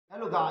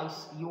Hello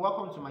guys, you're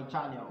welcome to my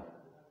channel.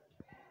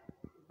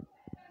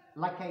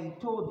 Like I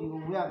told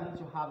you, we are going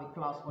to have a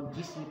class on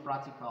GCE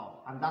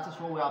practical, and that is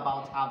what we're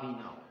about having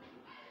now.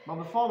 But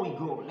before we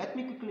go, let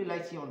me quickly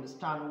let you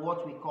understand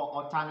what we call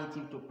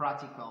alternative to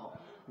practical.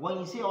 When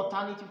you say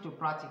alternative to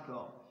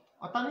practical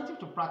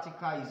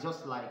is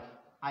just like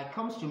I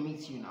comes to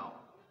meet you now,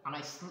 and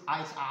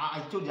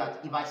I told you that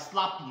if I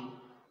slap you,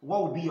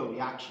 what will be your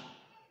reaction?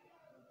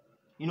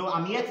 You know,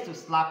 I'm yet to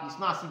slap you. It's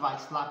not as if I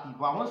slap you,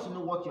 but I want to know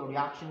what your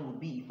reaction would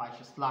be if I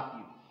should slap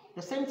you.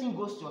 The same thing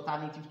goes to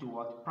alternative to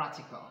what?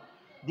 Practical.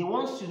 They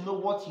want to know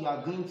what you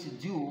are going to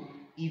do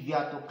if you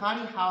are to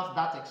carry out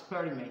that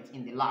experiment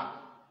in the lab.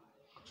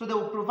 So they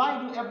will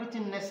provide you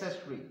everything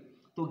necessary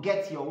to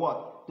get your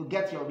what? To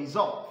get your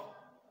result.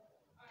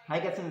 I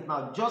get it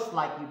now, just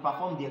like you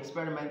perform the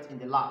experiment in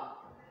the lab.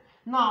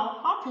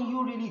 Now, how can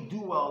you really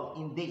do well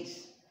in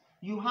this?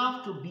 You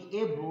have to be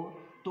able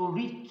to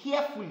read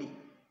carefully.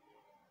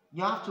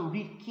 You have to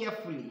read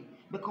carefully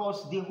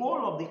because the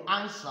whole of the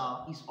answer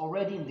is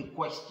already in the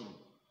question.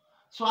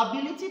 So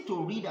ability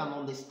to read and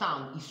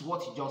understand is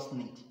what you just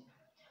need.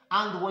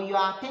 And when you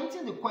are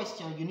attempting the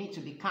question, you need to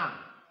be calm.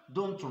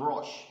 Don't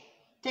rush.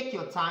 Take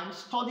your time,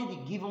 study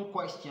the given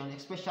question,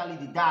 especially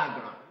the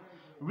diagram.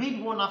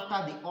 Read one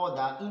after the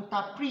other,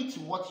 interpret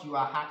what you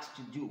are asked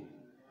to do.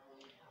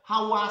 I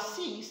will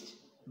assist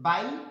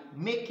by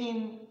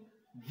making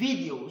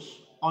videos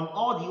on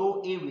all the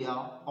whole area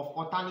of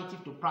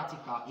alternative to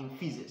practical in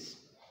physics.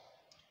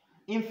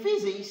 In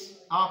physics,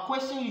 our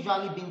question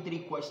usually been 3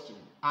 questions,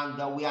 and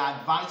we are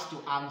advised to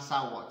answer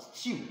what?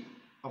 2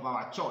 of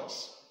our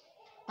choice.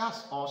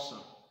 That's awesome.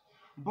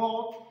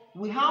 But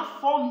we have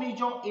 4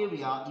 major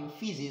areas in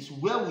physics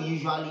where we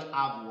usually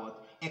have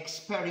what?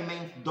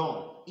 Experiment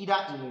done, either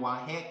in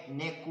WAEC,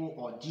 NECO,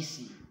 or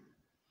GCE.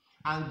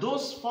 And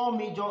those 4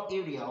 major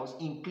areas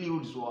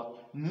includes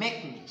what?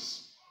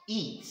 Mechanics,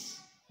 heat,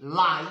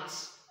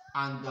 light,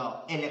 and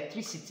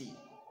electricity.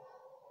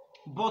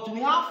 But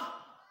we have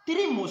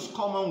 3 most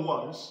common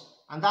ones,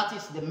 and that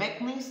is the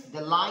mechanics,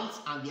 the light,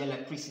 and the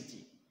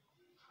electricity.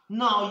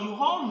 Now you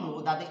all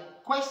know that the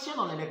question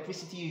on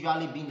electricity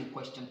usually being in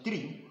question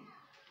 3,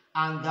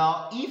 and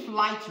if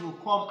light will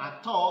come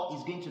at all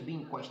is going to be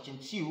in question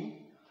 2,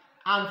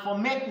 and for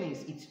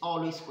mechanics it's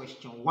always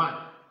question 1.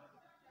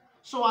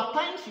 So at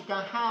times you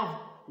can have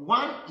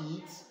 1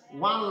 heat,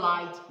 1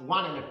 light,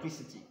 1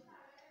 electricity.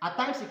 At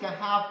times you can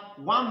have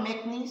 1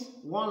 mechanics,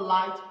 1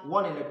 light,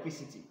 1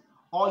 electricity.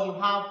 Or you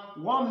have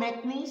 1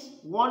 mechanics,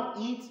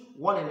 1 heat,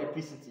 1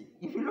 electricity.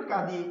 If you look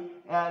at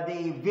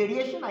the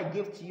variation I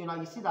gave to you now,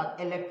 you see that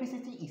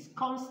electricity is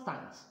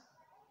constant.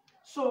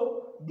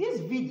 So this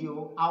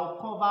video, I'll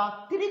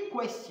cover 3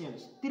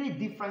 questions, 3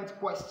 different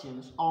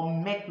questions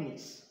on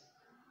mechanics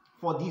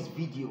for this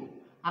video.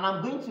 And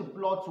I'm going to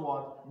plot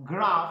what?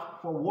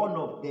 Graph for one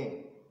of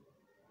them.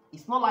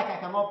 It's not like I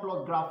cannot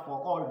plot graph for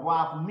all, but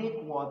I've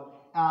made what?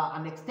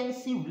 An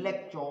extensive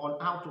lecture on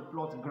how to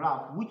plot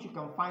graph, which you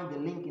can find the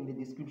link in the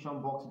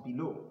description box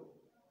below.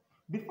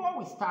 Before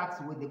we start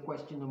with the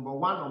question number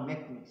 1 on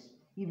mechanics,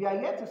 if you are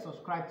yet to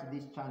subscribe to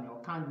this channel,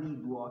 kindly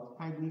do what?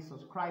 Kindly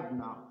subscribe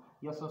now.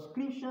 Your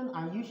subscription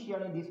and you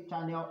sharing this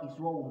channel is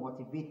what will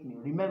motivate me.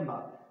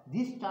 Remember,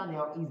 this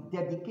channel is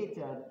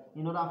dedicated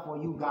in order for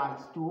you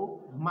guys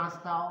to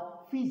master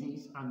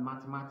physics and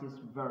mathematics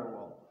very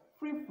well.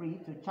 Feel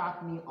free to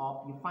chat me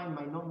up. You find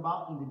my number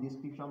in the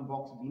description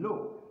box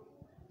below.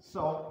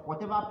 So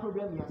whatever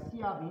problem you are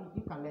still having,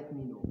 you can let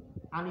me know.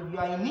 And if you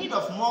are in need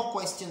of more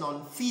questions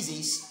on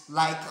physics,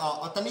 like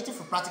alternative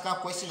for practical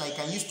questions that you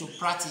can use to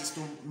practice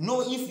to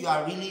know if you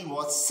are really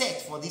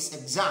set for this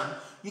exam,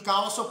 you can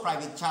also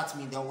private chat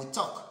me, then we'll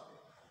talk.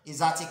 Is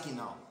that taken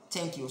now?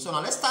 Thank you. So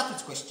now let's start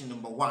with question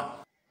number 1.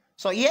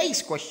 So here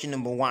is question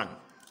number 1.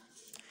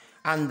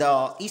 And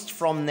it's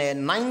from the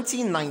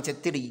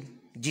 1993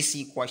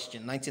 GCE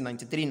question,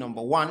 1993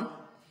 number 1.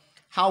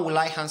 How will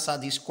I answer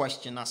this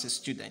question as a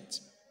student?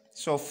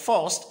 So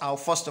I'll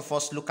first of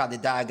all look at the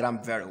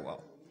diagram very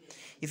well.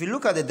 If you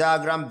look at the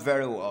diagram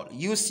very well,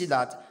 you see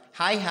that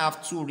I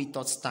have 2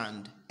 retort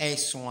stand,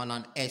 S1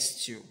 and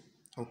S2.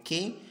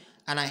 Okay?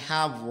 And I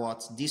have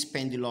what? This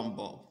pendulum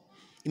bulb.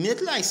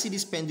 Immediately I see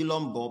this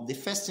pendulum bulb, the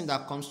first thing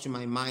that comes to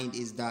my mind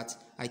is that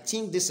I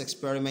think this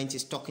experiment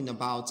is talking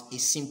about a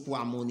simple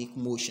harmonic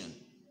motion.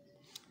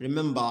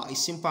 Remember, a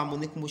simple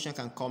harmonic motion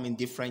can come in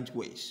different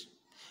ways.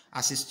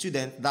 As a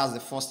student, that's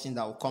the first thing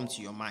that will come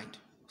to your mind.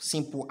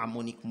 Simple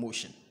harmonic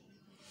motion.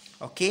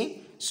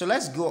 Okay, so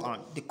let's go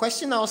on. The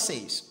question now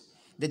says,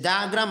 the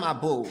diagram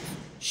above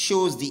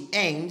shows the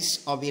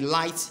ends of a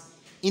light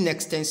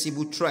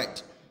inextensible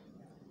thread,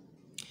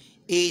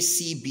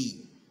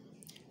 ACB,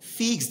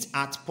 fixed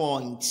at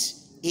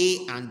points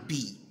A and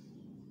B.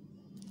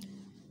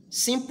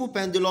 Simple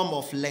pendulum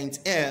of length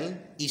L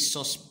is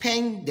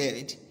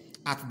suspended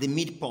at the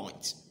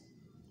midpoint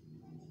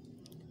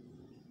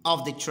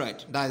of the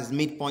thread, that is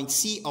midpoint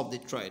C of the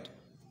thread,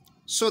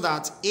 so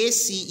that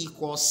AC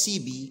equals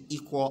CB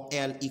equal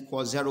L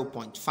equals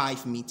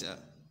 0.5 meter.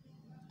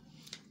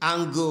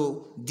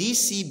 Angle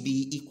DCB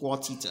equal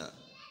theta.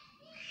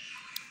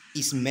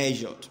 is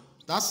measured.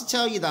 That's to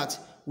tell you that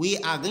we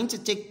are going to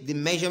take the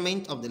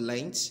measurement of the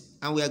length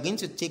and we are going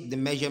to take the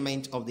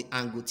measurement of the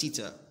angle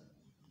theta.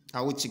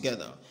 Are we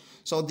together?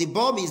 So the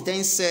bulb is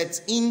then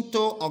set into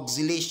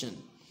oscillation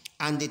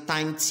and the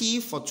time t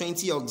for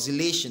 20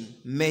 oscillation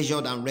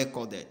measured and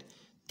recorded.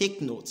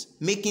 Take note,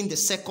 making the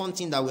second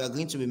thing that we are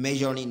going to be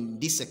measuring in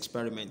this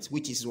experiment,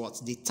 which is what?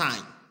 The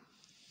time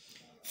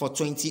for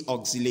 20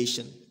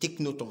 oscillation. Take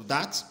note of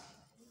that.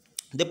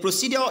 The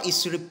procedure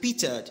is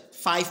repeated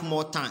 5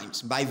 more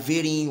times by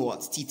varying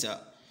what? Theta.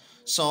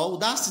 So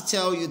that's to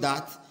tell you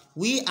that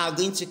we are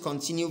going to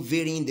continue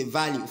varying the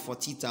value for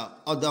theta.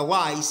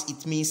 Otherwise,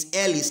 it means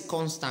L is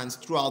constant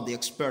throughout the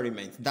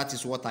experiment. That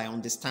is what I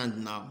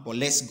understand now. But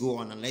let's go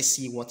on and let's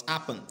see what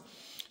happened.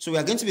 So we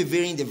are going to be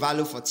varying the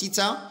value for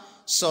theta.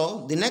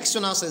 So the next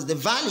one now says the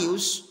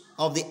values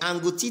of the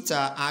angle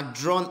theta are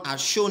drawn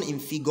as shown in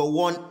figure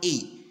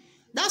 1a.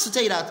 That's to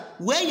tell you that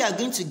where you are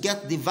going to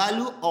get the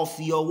value of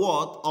your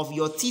what? Of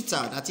your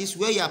theta. That is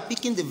where you are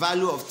picking the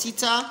value of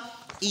theta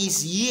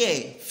is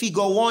here,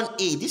 figure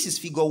 1a. This is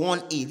figure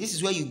 1a. This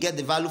is where you get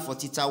the value for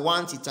theta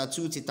 1, theta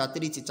 2, theta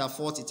 3, theta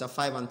 4, theta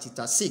 5, and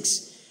theta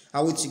 6.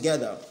 Are we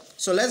together?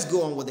 So let's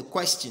go on with the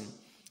question.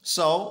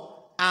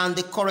 So, and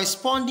the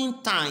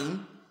corresponding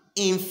time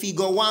in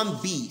figure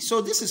 1b.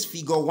 So this is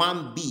figure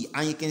 1b,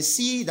 and you can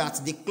see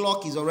that the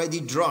clock is already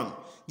drawn.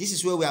 This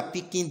is where we are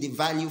picking the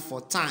value for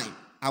time.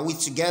 Are we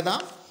together?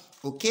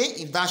 Okay,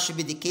 if that should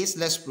be the case,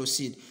 let's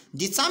proceed.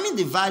 Determine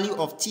the value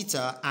of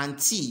theta and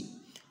t.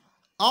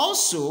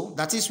 Also,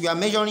 that is, we are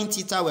measuring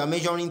theta, we are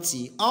measuring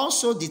t.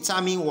 Also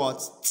determine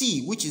what?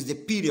 T, which is the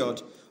period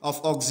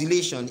of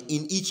oscillation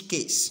in each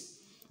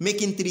case.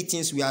 Making 3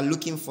 things we are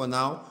looking for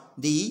now.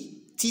 The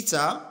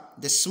theta,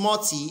 the small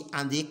t,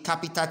 and the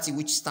capital T,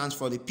 which stands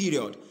for the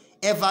period.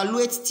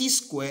 Evaluate t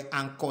square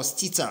and cos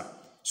theta.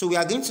 So we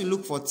are going to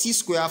look for t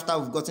square after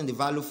we've gotten the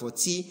value for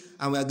t,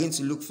 and we are going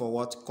to look for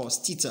what? Cos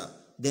theta.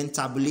 Then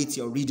tabulate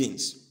your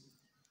readings.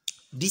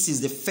 This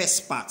is the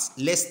first part.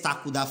 Let's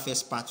tackle that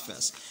first part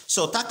first.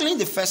 So tackling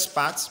the first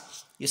part,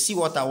 you see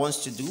what I want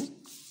to do.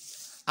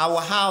 I will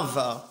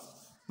have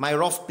my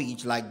rough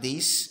page like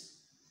this.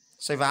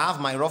 So if I have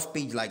my rough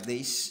page like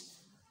this,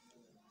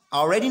 I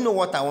already know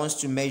what I want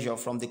to measure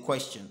from the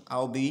question.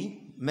 I'll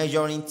be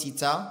measuring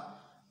theta.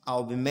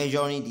 I'll be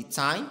measuring the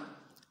time.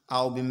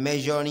 I'll be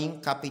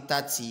measuring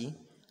capital T.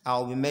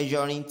 I'll be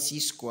measuring t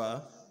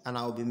square. And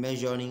I'll be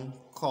measuring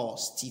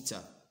cos theta.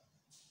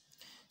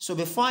 So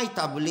before I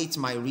tabulate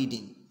my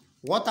reading,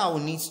 what I will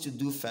need to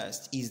do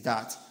first is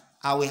that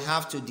I will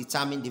have to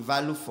determine the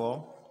value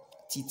for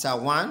theta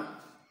 1.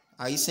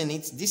 Are you seeing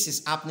it? This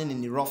is happening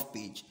in the rough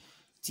page.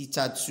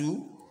 Theta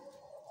 2,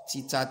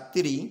 theta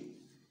 3,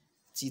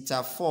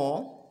 theta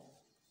 4,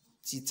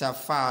 theta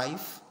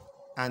 5,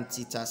 and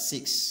theta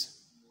 6.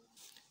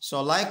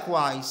 So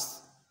likewise,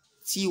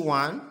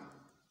 T1,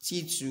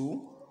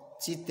 T2,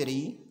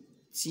 T3,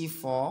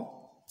 T4,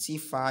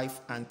 T5,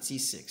 and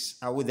T6.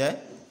 Are we there?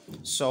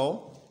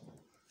 So,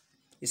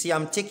 you see,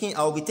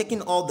 I'll be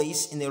taking all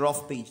these in the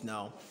rough page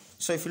now.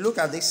 So if you look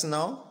at this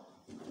now,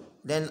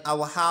 then I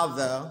will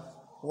have,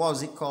 what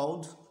is it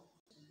called?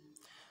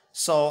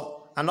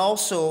 So, and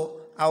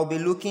also, I'll be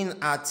looking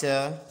at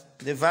the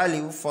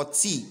value for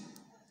T.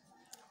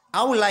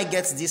 How will I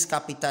get this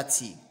capital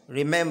T?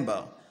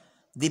 Remember,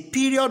 the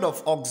period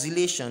of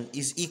oscillation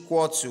is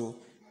equal to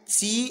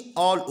T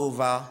all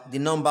over the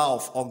number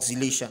of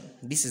oscillation.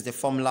 This is the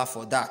formula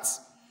for that.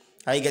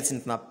 Are you getting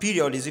it now?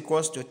 Period is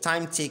equals to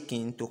time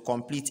taken to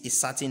complete a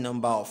certain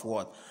number of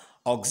what?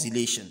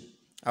 Oscillation.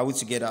 Are we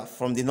together?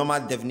 From the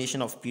normal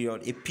definition of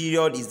period, a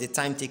period is the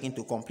time taken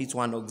to complete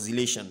one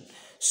oscillation.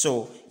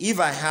 So if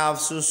I have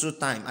so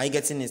time, are you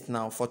getting it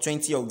now? For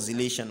 20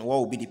 oscillation, what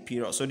will be the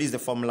period? So this is the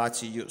formula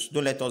to use.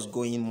 Don't let us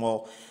go in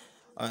more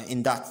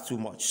in that too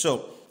much.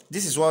 So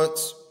this is what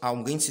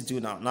I'm going to do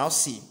now. Now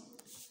see.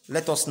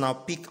 Let us now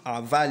pick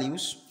our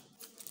values.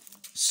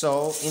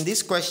 So in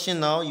this question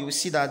now, you will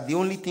see that the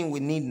only thing we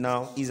need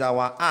now is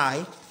our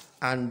eye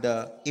and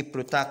a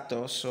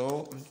protractor.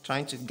 So I'm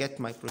trying to get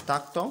my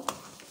protractor.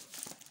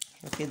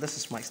 Okay, this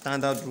is my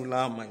standard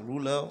ruler, my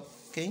ruler.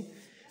 Okay,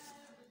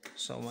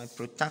 so my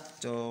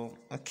protractor.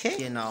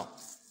 Okay, now.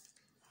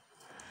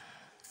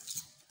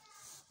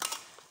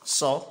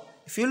 So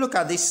if you look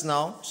at this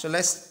now, so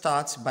let's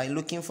start by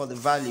looking for the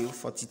value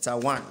for theta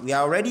 1. We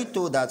are already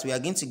told that we are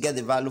going to get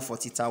the value for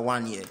theta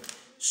 1 here.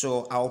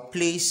 So I'll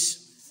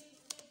place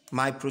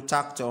my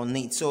protractor on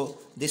it. So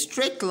the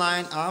straight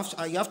line,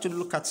 you have to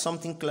look at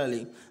something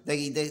clearly.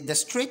 The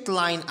straight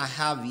line I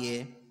have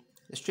here,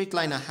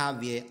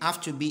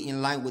 have to be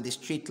in line with the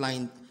straight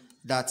line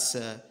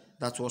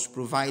that was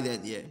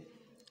provided here.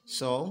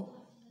 So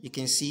you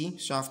can see,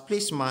 so I've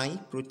placed my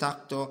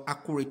protractor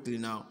accurately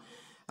now.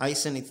 I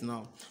send it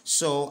now.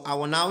 So I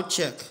will now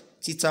check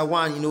theta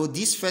 1. You know,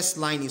 this first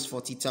line is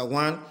for theta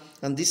 1,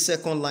 and this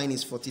second line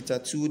is for theta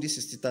 2. This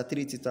is theta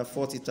 3, theta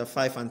 4, theta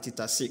 5, and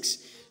theta 6.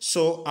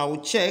 So I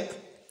will check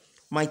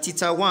my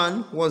theta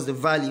 1. What's the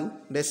value?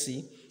 Let's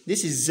see.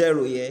 This is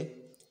 0 here,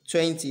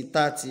 20,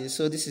 30.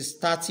 So this is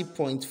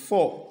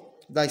 30.4.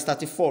 That is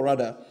 34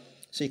 rather.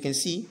 So you can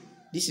see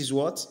this is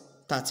what?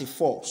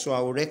 34. So I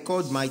will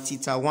record my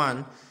theta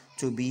 1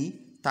 to be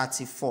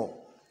 34.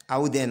 I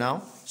will there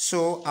now.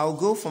 So I'll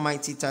go for my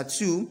theta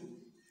 2.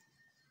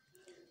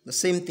 The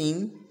same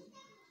thing.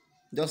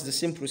 Just the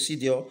same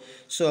procedure.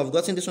 So I've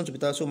gotten this one to be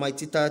 30. So my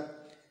theta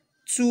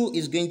 2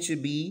 is going to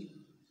be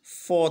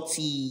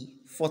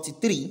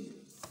 43.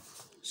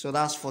 So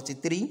that's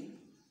 43.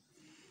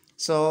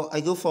 So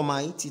I go for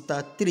my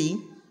theta 3.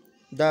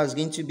 That's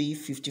going to be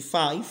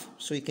 55.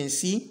 So you can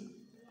see,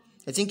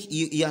 I think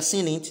you are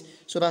seeing it.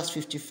 So that's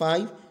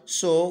 55.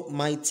 So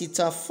my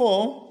theta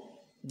 4,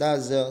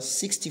 that's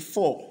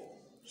 64.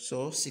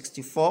 So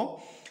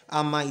 64.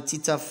 And my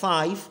theta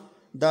 5,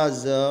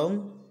 that's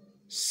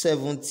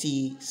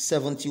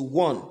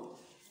 71.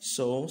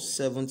 So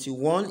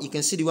 71. You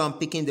can see the way I'm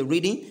picking the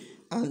reading.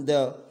 And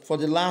for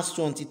the last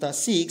one, theta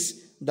 6,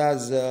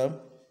 that's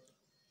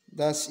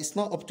it's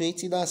not up to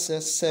 80, that's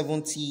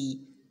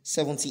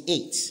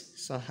 78.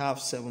 So I have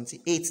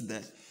 78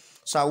 there.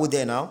 So I will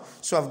there now.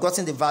 So I've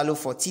gotten the value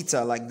for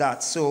theta like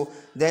that. So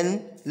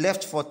then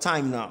left for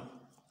time now.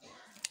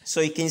 So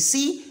you can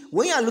see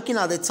when you are looking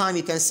at the time,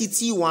 you can see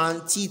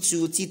T1,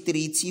 T2,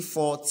 T3,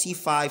 T4,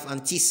 T5,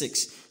 and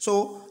T6.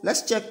 So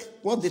let's check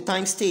what the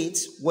time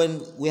states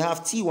when we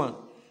have T1.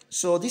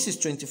 So this is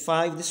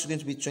 25, this is going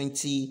to be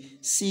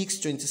 26,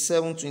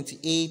 27,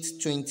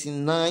 28,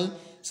 29.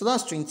 So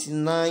that's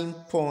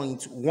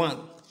 29.1.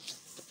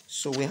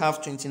 So we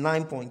have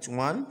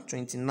 29.1,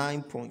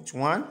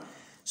 29.1.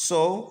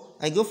 So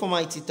I go for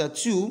my theta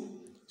 2,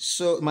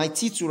 so my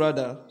T2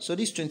 rather. So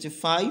this is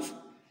 25.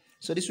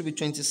 So this will be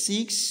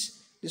 26.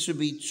 This will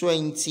be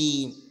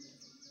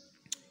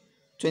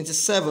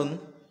 27.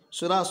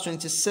 So that's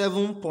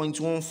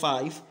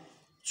 27.15.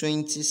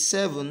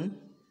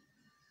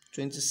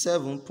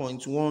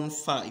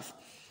 27.15.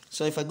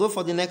 So if I go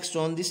for the next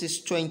one, this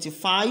is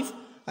 25.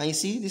 And you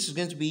see, this is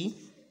going to be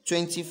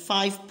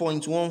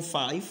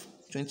 25.15.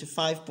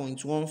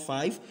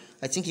 25.15.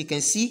 I think you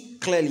can see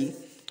clearly.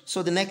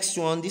 So the next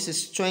one, this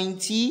is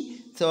 20.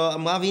 So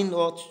I'm having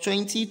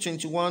 20,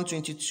 21,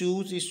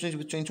 22. This is going to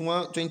be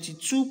 21,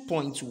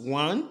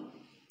 22.1.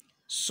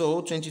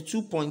 So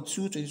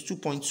 22.2,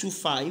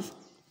 22.25,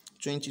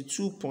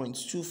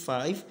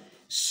 22.25.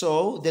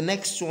 So the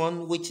next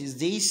one, which is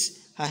this,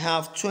 I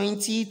have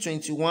 20,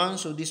 21.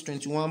 So this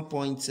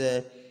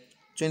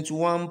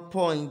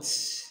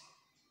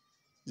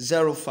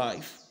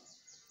 21.05.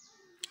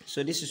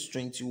 So this is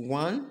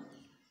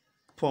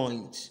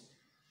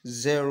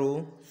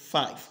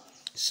 21.05.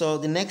 So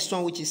the next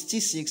one, which is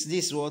T6,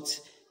 this is what?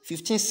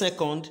 15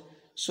 seconds.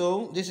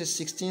 So this is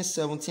 16,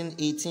 17,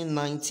 18,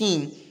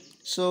 19.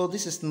 So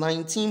this is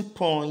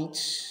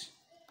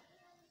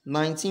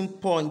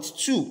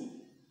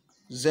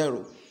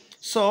 19.20.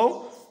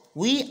 So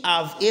we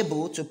are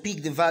able to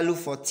pick the value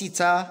for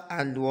theta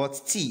and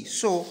what? T.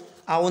 So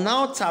I will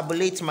now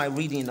tabulate my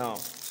reading now.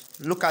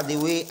 Look at the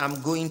way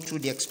I'm going through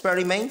the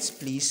experiments.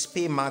 Please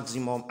pay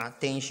maximum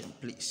attention,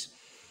 please.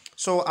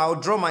 So I'll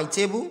draw my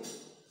table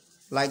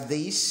like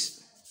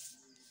this.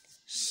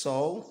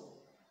 So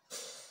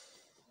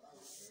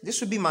this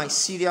will be my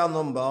serial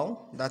number.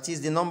 That is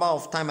the number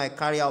of time I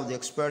carry out the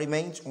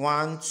experiment.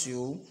 1,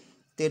 2,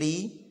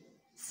 3,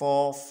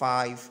 4,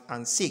 5,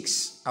 and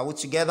 6. Are we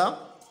together?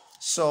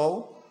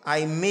 So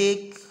I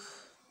make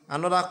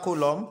another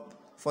column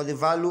for the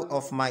value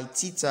of my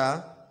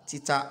theta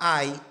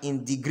I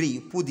in degree.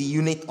 Put the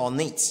unit on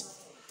it.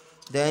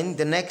 Then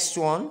the next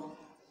one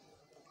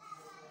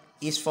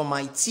is for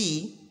my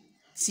Ti.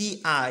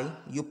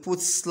 You put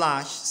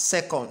slash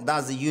second.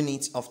 That's the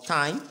unit of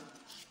time.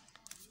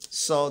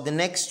 So the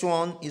next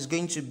one is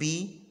going to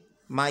be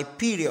my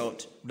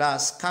period.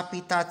 That's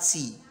capital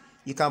T.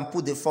 You can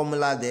put the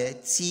formula there.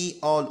 T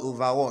all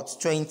over what?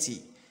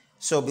 20.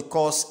 So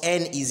because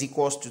N is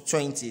equals to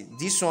 20.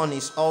 This one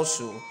is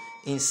also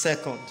in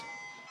second.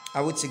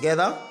 Are we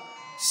together?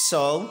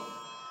 So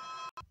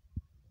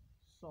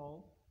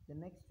the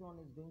next one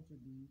is going to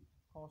be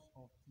cos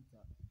of theta,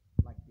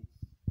 like this.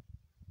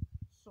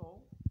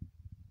 So,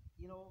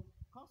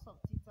 cos of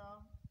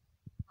theta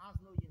has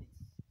no units.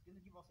 It's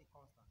going to give us a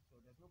constant, so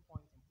there's no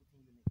point in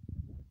putting unit.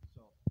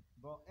 So,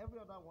 but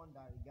every other one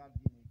that regards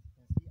units, you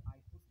can see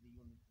I put the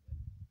unit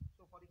there.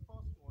 So for the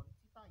first one,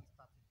 theta is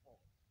 34.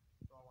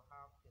 So I will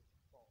have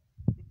 34.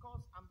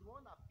 Because I'm the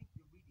one that picked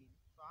the reading,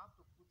 so I have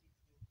to put it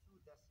in 2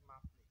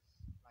 decimal place,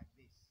 like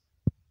this.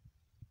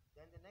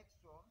 Then the next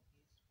one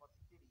is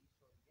 43,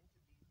 so it's going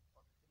to be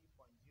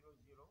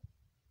 43.00.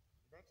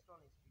 The next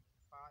one is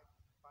 55,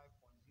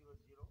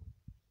 55.00.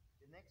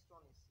 The next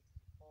one is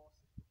 64,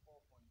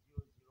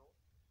 64.00.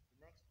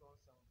 The next one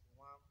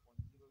 71.00,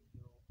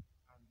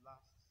 and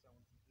last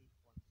 78.00.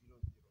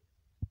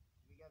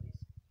 We get this?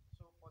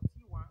 So for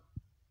T1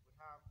 we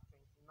have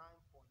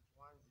 29.10.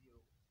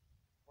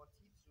 For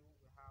T2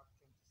 we have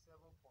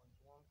 27.15.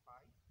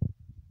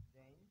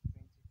 Then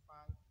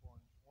 25.15.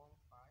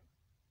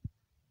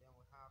 Then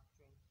we have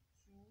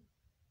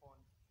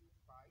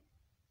 22.25.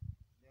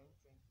 Then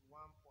 21.05.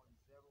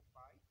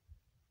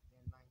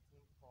 Then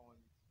 19.20.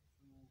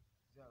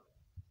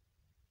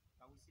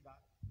 see that?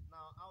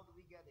 Now, how do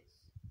we get this?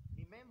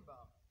 Remember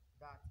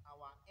that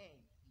our n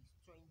is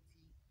 20,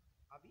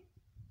 Abi.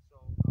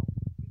 So I'll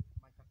pick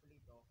my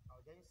calculator.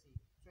 I'll then say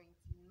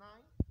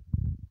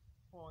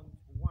 29.1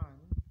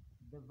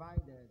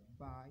 divided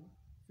by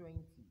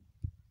 20.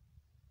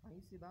 Can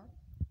you see that?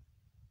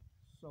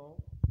 So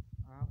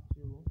I have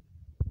to.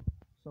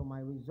 So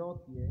my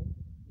result here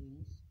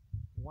is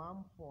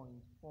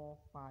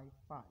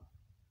 1.455.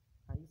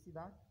 Can you see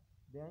that?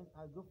 Then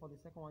I'll go for the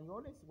second one. You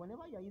always,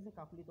 whenever you're using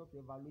calculator to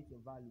evaluate your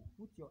value,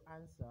 put your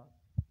answer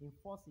in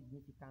 4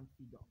 significant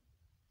figure.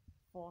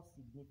 4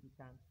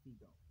 significant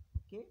figure.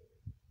 Okay?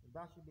 If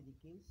that should be the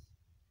case,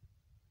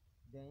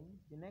 then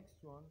the next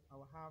one I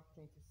will have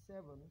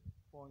 27.15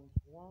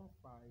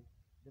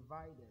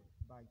 divided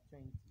by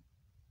 20.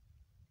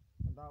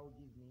 And that will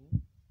give me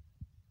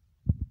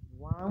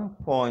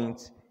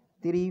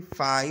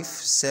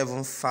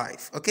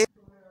 1.3575. Okay?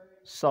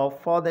 So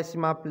 4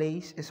 decimal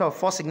place, so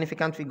 4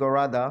 significant figure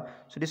rather.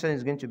 So this one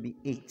is going to be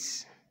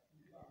 8.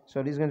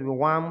 So this is going to be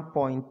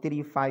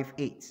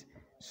 1.358.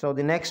 So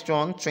the next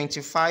one,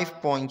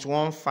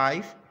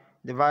 25.15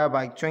 divided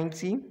by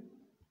 20.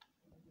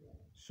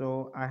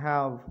 So I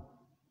have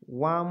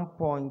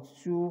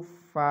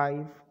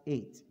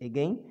 1.258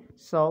 again.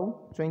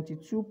 So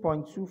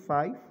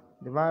 22.25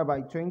 divided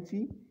by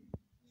 20.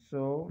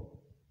 So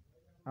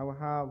I will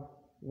have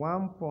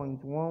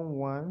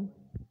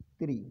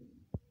 1.113.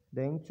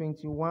 Then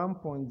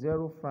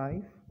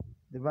 21.05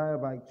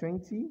 divided by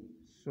 20.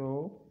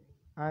 So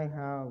I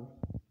have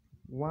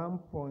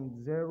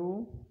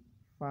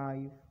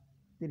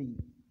 1.053.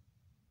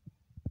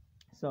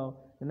 So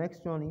the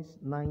next one is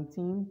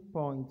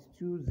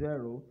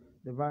 19.20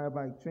 divided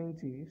by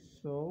 20.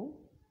 So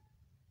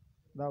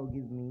that will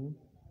give me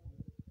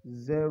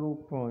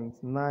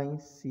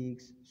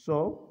 0.96.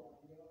 So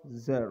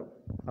 0.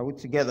 Are we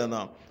together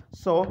now?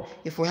 So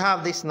if we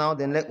have this now,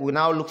 then we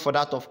now look for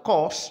that of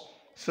cos.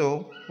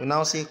 So we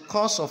now say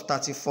cos of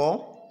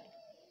 34.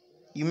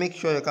 You make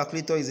sure your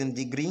calculator is in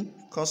degree.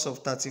 Cos of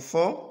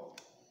 34.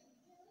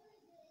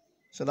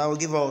 So that will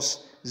give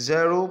us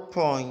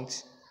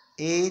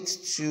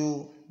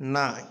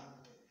 0.829.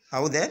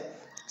 Are we there?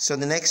 So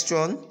the next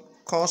one,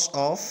 cos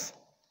of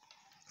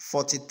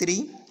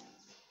 43.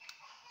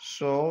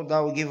 So that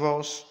will give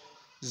us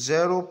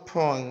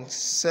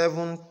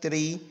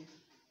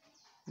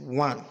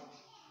 0.731.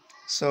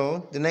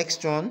 So the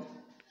next one,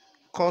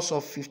 cos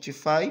of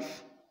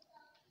 55.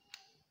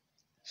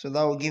 So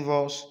that will give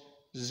us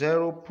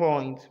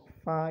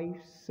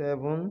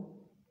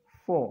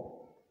 0.574.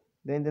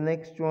 Then the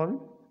next one.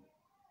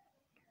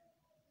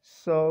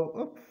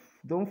 So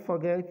don't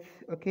forget,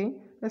 okay,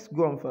 let's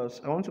go on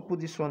first. I want to put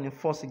this one in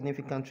 4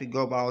 significant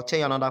figure, but I'll tell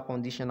you another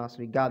condition as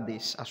regard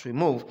this as we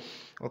move.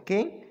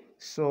 Okay,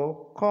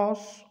 so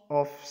cos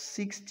of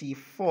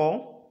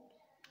 64.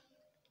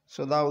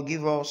 So that will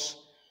give us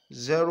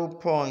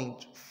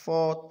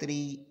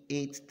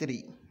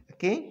 0.4383.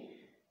 Okay,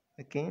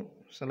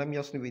 so let me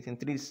just leave it in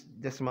 3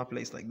 decimal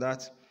place like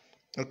that.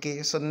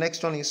 Okay, so the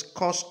next one is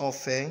cos of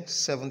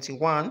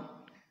 71.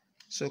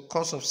 So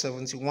cos of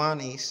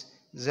 71 is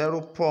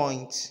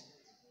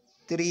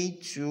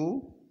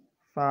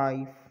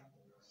 0.325,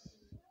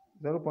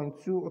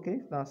 0.2,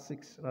 okay, that's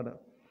 6 rather.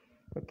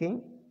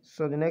 Okay,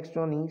 so the next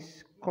one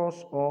is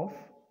cos of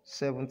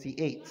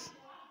 78.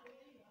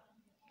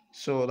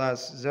 So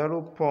that's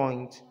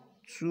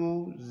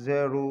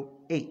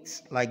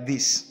 0.208, like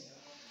this.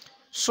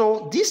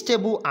 So this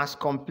table has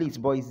complete,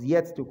 but is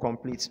yet to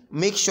complete.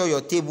 Make sure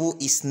your table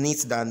is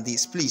neat than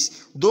this,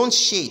 please. Don't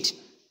shade.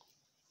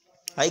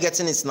 Are you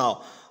getting it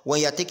now?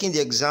 When you are taking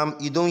the exam,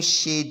 you don't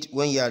shade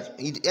when you are.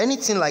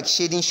 Anything like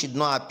shading should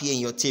not appear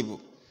in your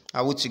table.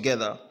 Are we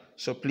together?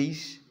 So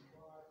please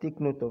take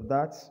note of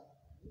that.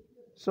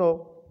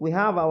 So we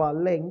have our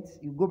length.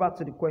 You go back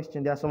to the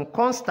question. There are some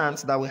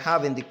constants that we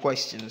have in the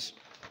questions,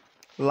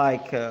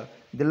 like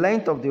the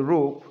length of the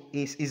rope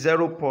is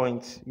 0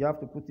 point. You have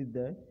to put it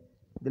there.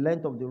 The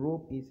length of the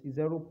rope is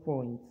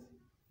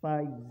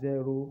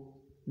 0.50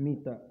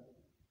 meter.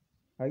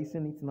 Are you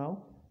seeing it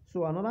now?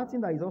 So another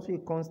thing that is also a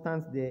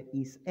constant there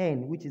is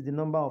n, which is the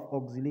number of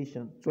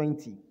oscillation,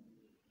 20.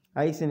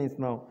 Are you seeing it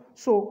now?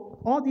 So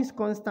all these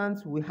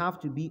constants will have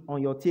to be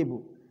on your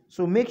table.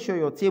 So make sure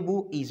your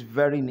table is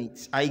very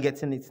neat. Are you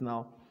getting it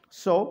now?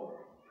 So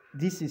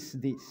this is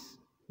this.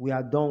 We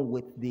are done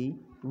with the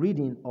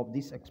reading of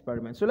this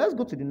experiment. So let's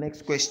go to the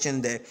next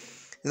question there.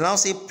 Now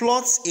say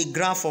plot a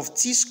graph of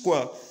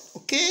t-square.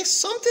 Okay,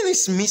 something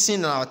is missing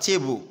in our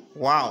table.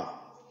 Wow.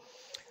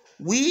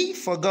 We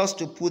forgot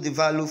to put the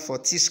value for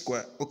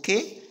t-square.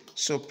 Okay,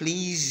 so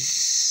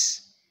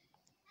please,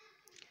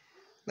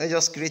 let's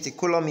just create a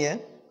column here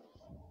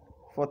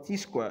for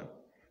t-square.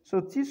 So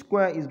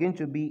t-square is going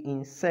to be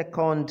in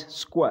second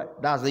square.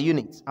 That's the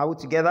unit. Are we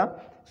together?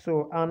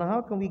 So, and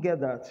how can we get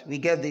that? We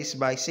get this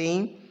by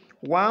saying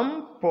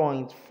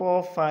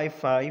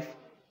 1.455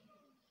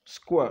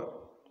 square.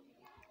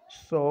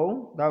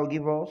 So that will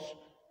give us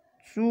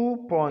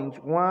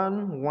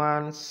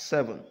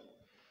 2.117.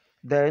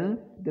 Then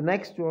the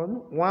next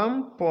one,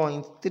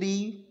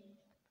 1.3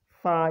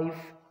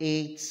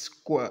 1.58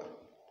 square.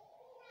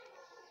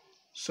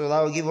 So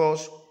that will give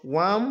us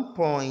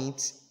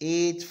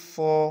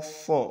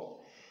 1.844.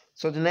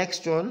 So the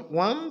next one,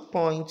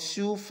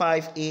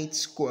 1.258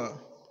 square.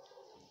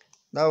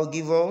 That will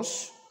give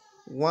us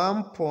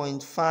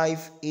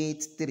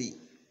 1.583.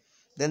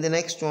 Then the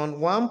next one,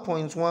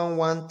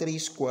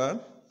 1.113 square.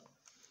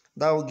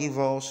 That will give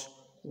us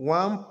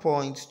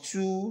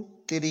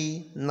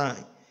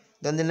 1.239.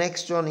 Then the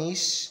next one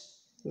is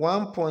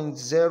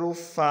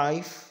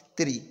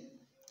 1.053.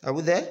 Are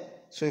we there?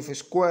 So if we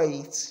square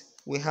it,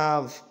 we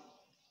have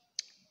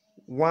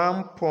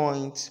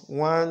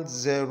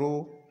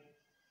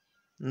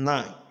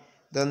 1.109.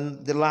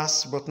 Then the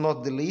last but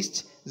not the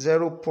least,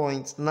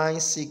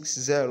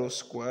 0.960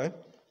 square.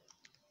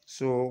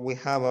 So we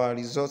have our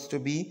result to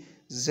be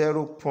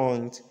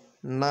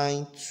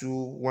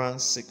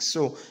 0.9216.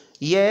 So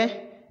here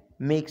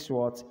makes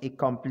what? A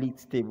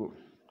complete table.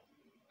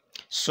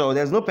 So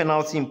there's no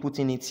penalty in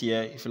putting it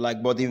here if you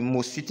like, but the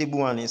most suitable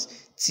one is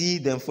t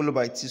then followed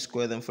by t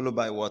squared then followed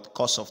by what?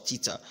 Cos of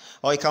theta.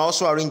 Or you can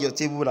also arrange your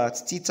table at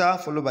theta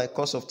followed by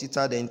cos of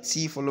theta then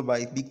t followed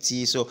by big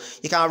T. So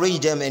you can arrange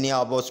them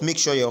anyhow, but make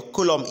sure your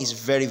column is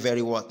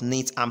very what?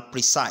 Neat and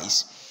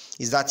precise.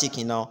 Is that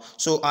taken now?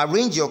 So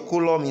arrange your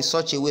column in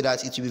such a way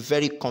that it will be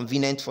very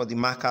convenient for the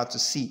marker to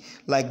see.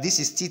 Like this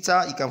is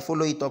theta, you can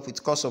follow it up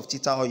with cos of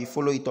theta, or you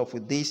follow it up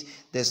with this.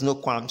 There's no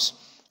qualms.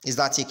 Is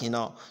that taken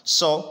now?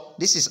 So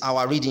this is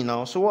our reading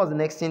now. So what's the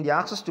next thing? They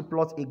ask us to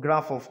plot a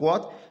graph of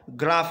what?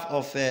 Graph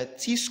of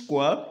t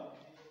square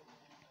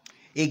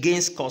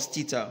against cos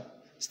theta,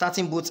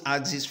 starting both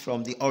axes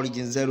from the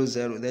origin 0,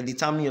 0. Then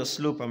determine your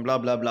slope and blah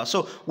blah blah.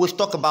 So we've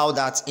talked about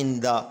that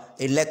in a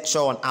lecture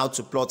on how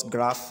to plot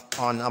graph.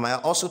 I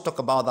might also talk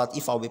about that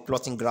if I'll be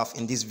plotting graph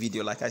in this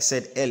video, like I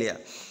said earlier.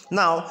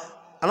 Now,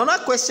 another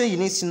question you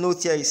need to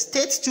note here is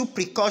state 2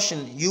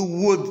 precaution you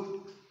would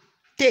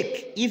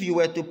take if you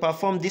were to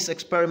perform this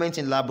experiment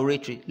in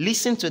laboratory.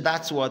 Listen to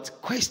that word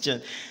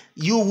question.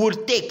 You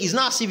would take. It's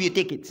not as if you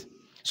take it.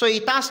 So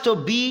it has to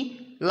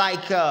be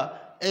like a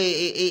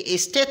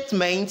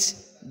statement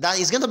that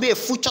is going to be a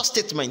future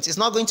statement. It's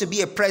not going to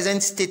be a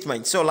present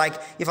statement. So like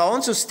if I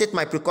want to state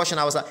my precaution,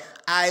 I was like,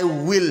 I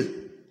will.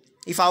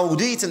 If I will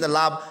do it in the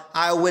lab,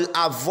 I will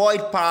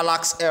avoid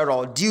parallax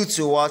error due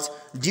to what?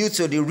 Due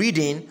to the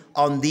reading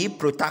on the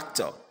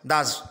protractor.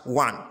 That's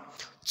 1.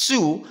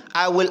 2,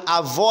 I will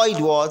avoid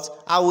what?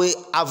 I will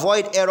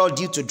avoid error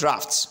due to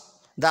drafts.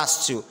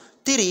 That's 2.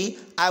 3,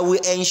 I will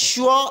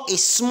ensure a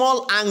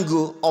small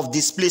angle of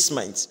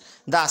displacement.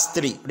 That's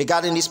 3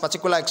 regarding this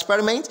particular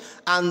experiment.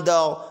 And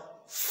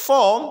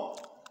 4,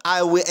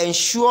 I will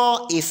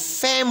ensure a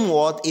firm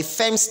what? A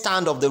firm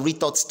stand of the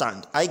retort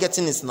stand. Are you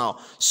getting this now?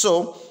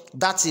 So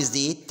that is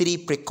the 3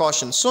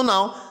 precautions. So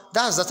now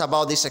that's that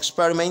about this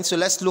experiment. So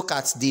let's look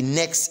at the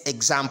next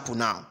example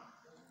now.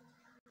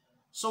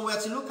 So we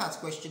have to look at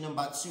question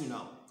number 2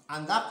 now.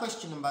 And that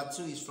question number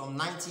 2 is from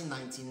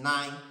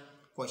 1999,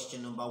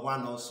 question number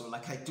 1 also.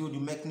 Like I told you,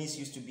 mechanics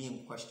used to be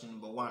in question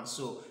number 1.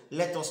 So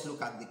let us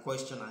look at the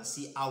question and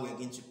see how we're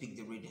going to pick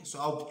the reading. So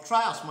I'll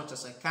try as much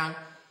as I can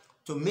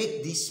to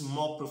make this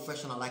more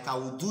professional, like I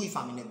will do if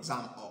I'm in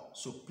exam hall.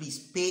 So please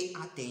pay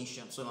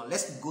attention. So now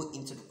let's go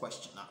into the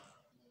question now.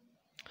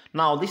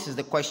 Now this is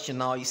the question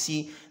now. You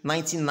see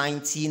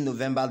 1990,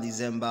 November,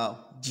 December,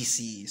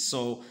 GCE.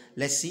 So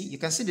let's see. You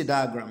can see the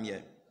diagram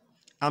here.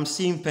 I'm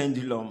seeing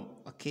pendulum.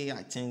 Okay,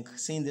 I think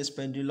seeing this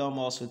pendulum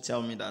also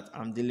tell me that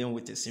I'm dealing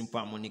with a simple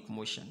harmonic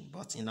motion,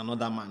 but in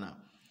another manner.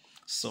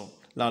 So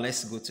now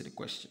let's go to the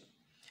question.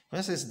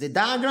 It says the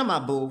diagram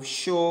above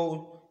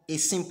shows a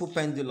simple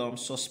pendulum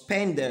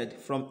suspended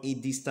from a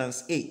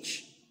distance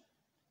h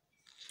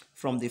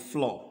from the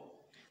floor.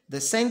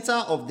 The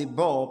center of the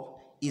bulb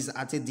is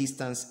at a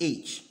distance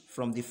h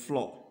from the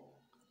floor.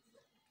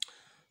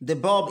 The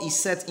bulb is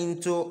set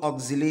into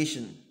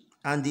oscillation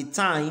and the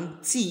time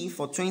t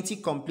for 20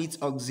 complete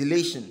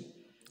oscillation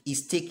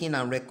is taken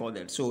and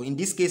recorded. So in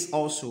this case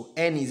also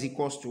n is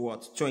equals to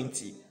what?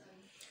 20.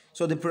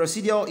 So the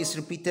procedure is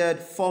repeated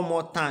 4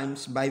 more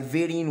times by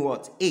varying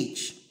what?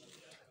 H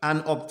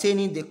and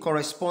obtaining the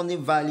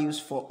corresponding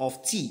values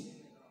of t.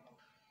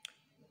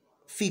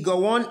 Figure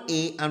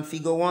 1a and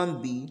figure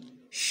 1b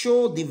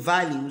show the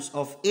values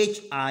of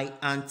hi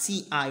and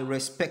ti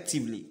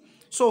respectively.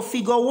 So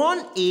figure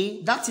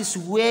 1a, that is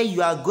where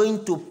you are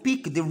going to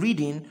pick the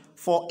reading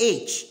for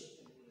h.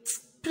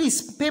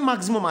 Please pay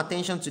maximum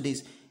attention to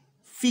this.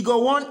 Figure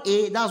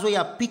 1a, that's where you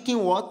are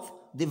picking what?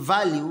 The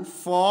value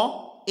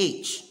for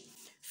h.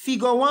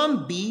 Figure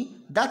 1b,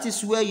 that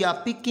is where you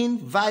are picking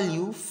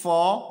value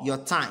for your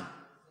time.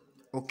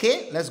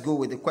 Okay, let's go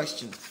with the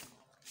question.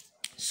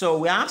 So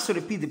we are asked to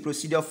repeat the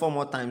procedure 4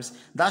 more times.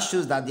 That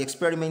shows that the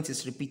experiment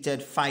is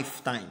repeated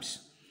 5 times.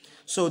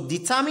 So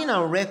determine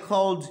and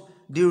record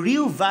the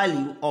real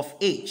value of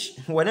h.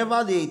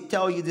 Whenever they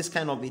tell you this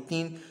kind of a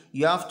thing,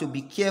 you have to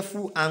be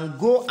careful and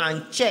go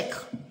and check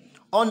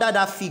under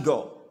that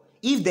figure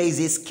if there is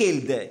a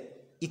scale there.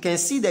 You can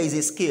see there is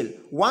a scale.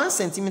 1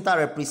 centimeter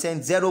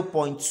represents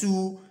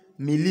 0.2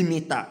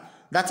 millimeter.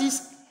 That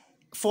is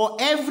for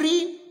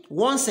every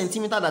 1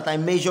 centimeter that I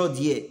measured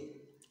here,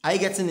 are you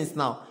getting it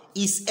now,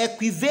 is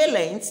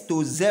equivalent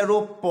to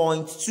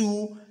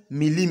 0.2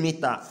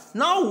 millimeter.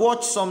 Now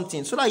watch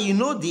something so that you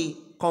know the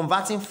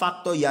converting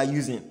factor you are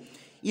using.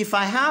 If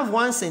I have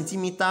 1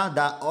 centimeter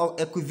that are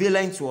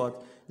equivalent to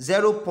what?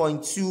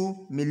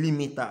 0.2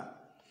 millimeter.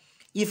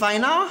 If I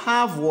now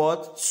have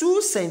what?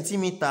 2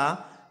 centimeter,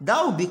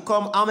 that will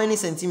become how many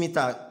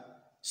centimeter?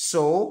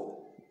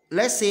 So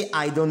let's say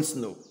I don't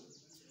know.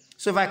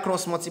 So if I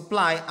cross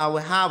multiply, I will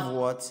have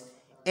what?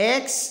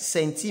 X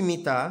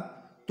centimeter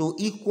to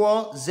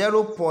equal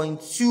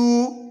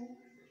 0.2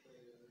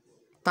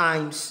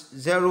 times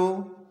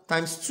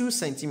 2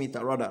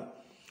 centimeter rather.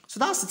 So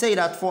that's to tell you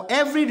that for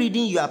every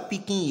reading you are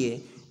picking here,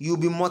 you'll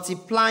be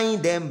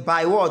multiplying them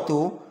by what?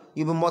 Oh,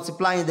 you'll be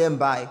multiplying them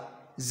by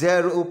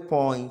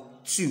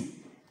 0.2.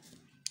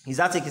 Is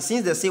that it?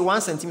 Since they say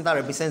 1 centimeter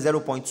represents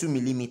 0.2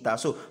 millimeter,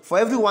 so for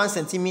every 1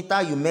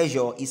 centimeter you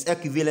measure is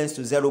equivalent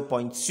to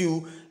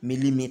 0.2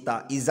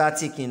 millimeter. Is that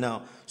taken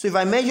now? So if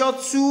I measure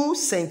 2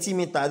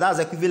 centimeter, that's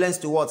equivalent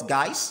to what,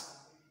 guys?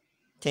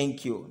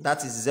 Thank you.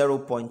 That is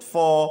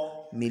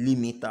 0.4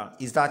 millimeter.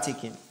 Is that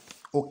taken?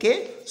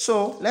 Okay,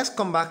 so let's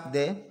come back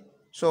there.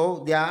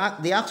 So they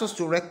asked us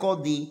to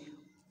record the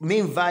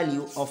main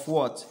value of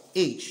what?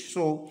 H.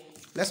 So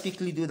let's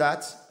quickly do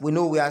that. We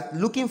know we are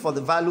looking for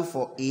the value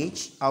for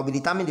H. I'll be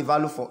determining the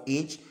value for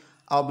H.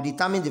 I'll be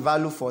determining the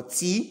value for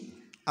T.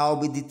 I'll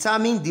be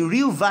determining the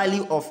real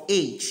value of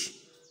H.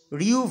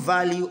 Real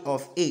value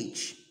of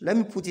H. Let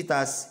me put it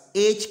as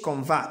H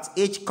convert.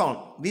 H con.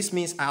 This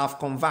means I have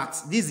convert.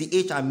 This is the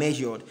H I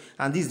measured.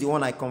 And this is the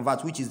one I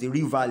convert, which is the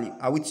real value.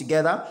 Are we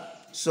together?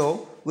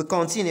 So we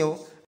continue.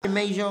 I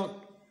measure.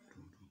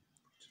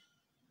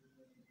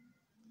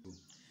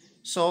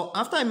 So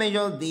after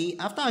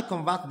I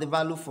convert the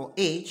value for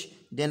H,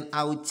 then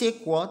I will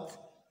take what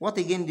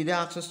again did they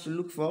ask us to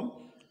look for?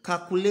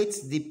 Calculate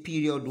the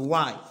period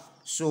Y.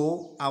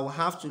 So I will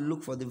have to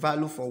look for the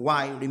value for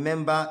Y.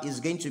 Remember, it's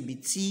going to be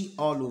T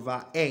all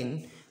over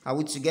N. Are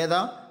we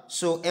together?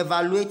 So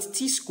evaluate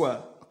T square.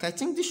 Okay, I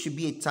think this should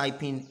be a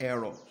typing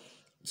error.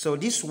 So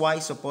this Y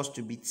is supposed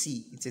to be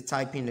T. It's a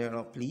typing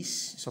error,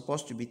 please. It's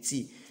supposed to be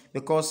T.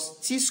 Because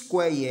T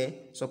square here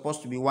is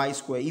supposed to be Y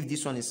square if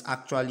this one is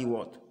actually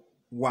what?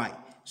 Y.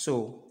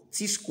 So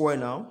T square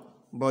now,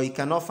 but you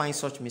cannot find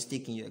such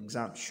mistake in your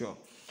exam, sure.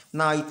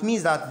 Now it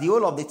means that the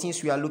whole of the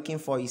things we are looking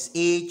for is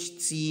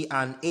H, T,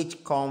 and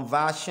H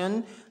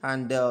conversion,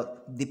 and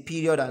the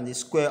period and the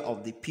square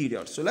of the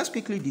period. So let's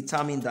quickly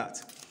determine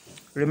that.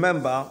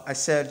 Remember, I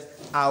said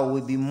I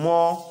will be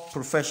more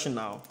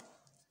professional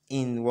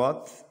in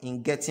what?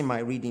 In getting my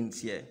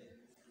readings here.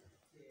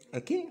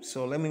 Okay,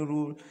 so let me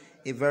rule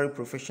a very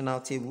professional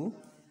table.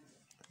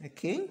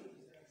 Okay.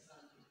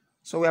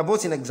 So we are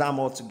both in exam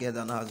all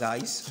together now,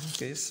 guys.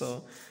 Okay,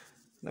 so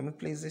let me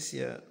place this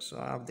here. So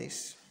I have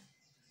this.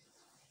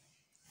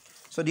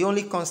 So the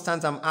only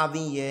constant I'm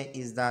having here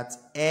is that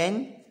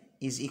n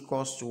is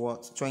equals to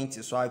what?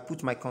 20. So I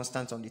put my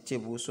constant on the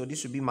table. So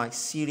this will be my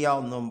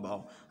serial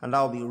number. And that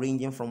will be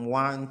ranging from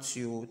 1,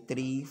 2,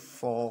 3,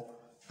 4,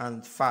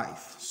 and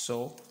 5.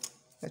 So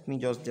let me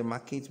just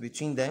demarcate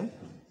between them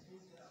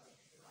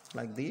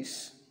like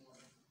this.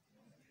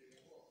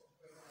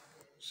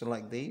 So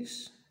like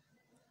this.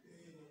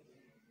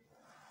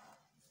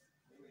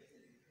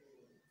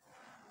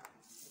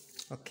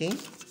 Okay,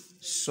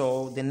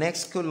 so the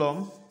next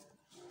column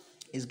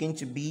is going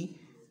to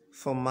be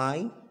for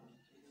my,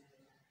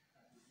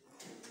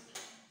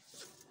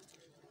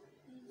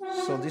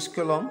 so this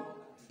column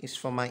is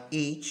for my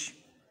H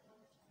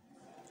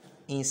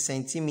in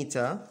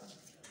centimeter.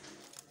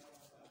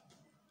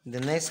 The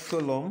next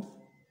column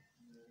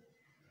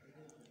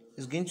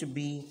is going to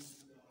be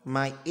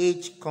my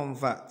H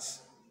convert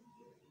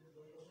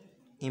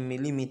in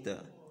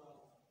millimeter.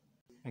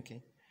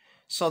 Okay,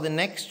 so the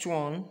next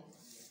one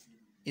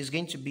is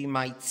going to be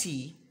my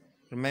T,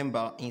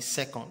 remember, in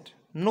second.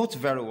 Note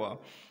very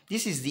well,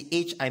 this is the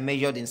H I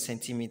measured in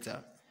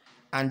centimeter,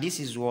 and this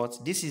is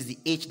what? This is the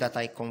H that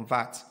I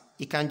convert.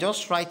 You can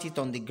just write it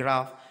on the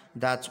graph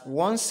that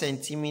 1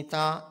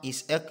 centimeter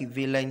is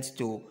equivalent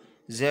to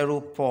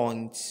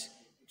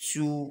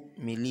 0.2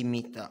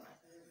 millimeter.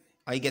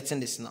 Are you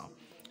getting this now?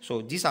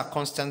 So these are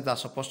constants that are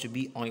supposed to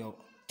be on your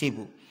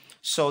table.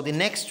 So the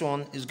next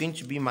one is going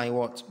to be my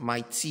what?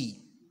 My T.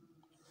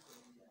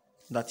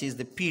 That is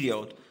the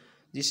period.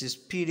 This is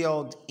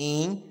period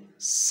in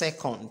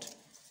second.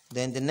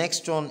 Then the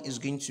next one is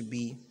going to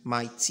be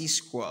my T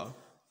square.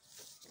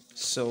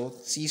 So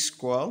T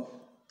square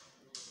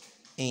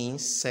in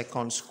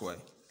second square.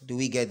 Do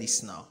we get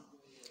this now?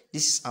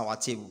 This is our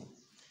table.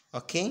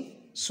 Okay,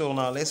 so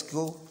now let's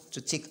go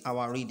to take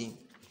our reading.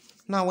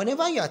 Now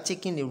whenever you are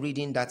taking a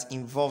reading that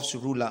involves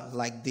ruler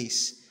like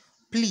this,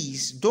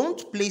 please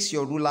don't place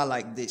your ruler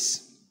like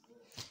this.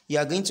 You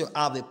are going to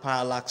have a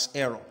parallax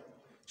error.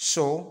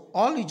 So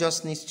all you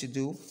just need to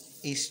do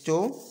is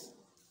to,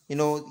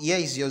 here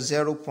is your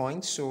 0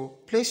 point. So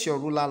place your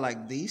ruler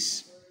like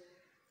this.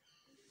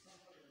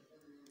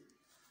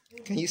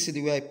 Can you see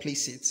the way I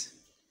place it?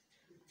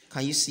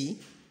 Can you see?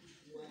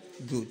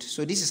 Good.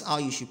 So this is how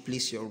you should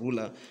place your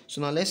ruler. So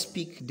now let's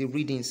pick the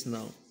readings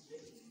now.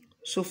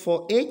 So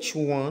for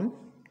H1,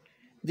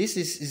 this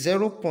is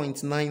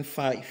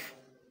 0.95.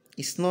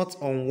 It's not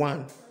on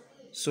 1.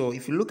 So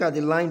if you look at the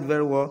line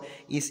very well,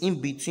 it's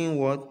in between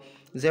what?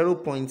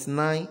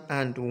 0.9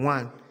 and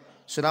 1.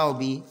 So that will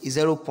be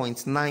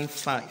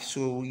 0.95.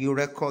 So you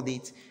record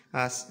it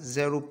as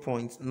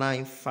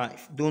 0.95.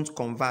 Don't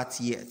convert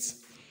yet.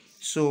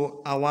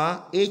 So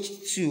our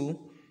H2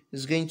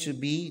 is going to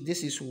be,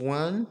 this is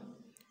 1.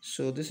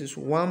 So this is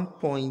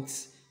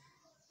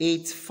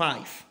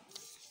 1.85.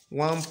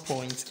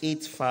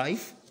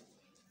 1.85.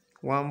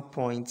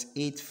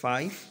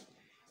 1.85.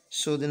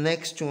 So the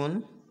next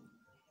one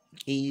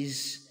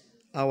is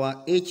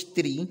our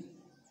H3.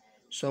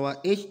 So our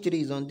H3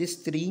 is on this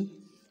 3.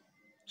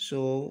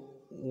 So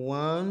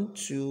 1,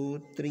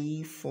 2,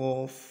 3,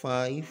 4,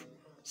 5,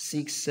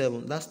 6,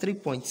 7. That's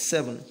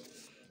 3.7.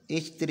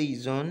 H3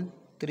 is on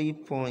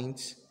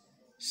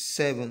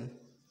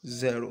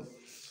 3.70.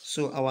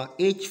 So our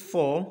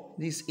H4,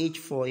 this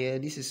H4 here,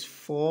 this is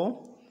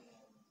 4.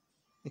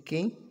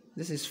 Okay,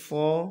 this is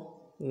 4.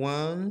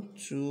 1,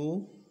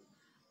 2,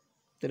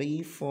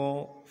 3,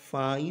 4,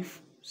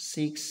 5,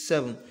 6,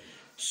 7.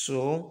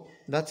 So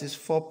that is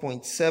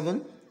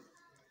 4.7.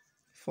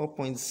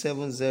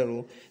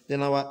 4.70.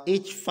 Then our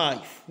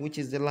H5, which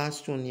is the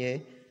last one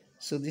here.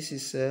 So this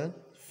is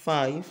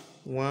 5.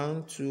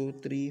 1, 2,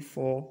 3,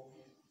 4,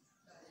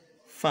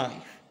 5.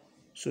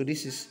 So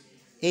this is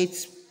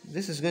 8.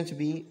 This is going to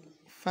be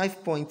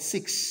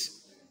 5.6.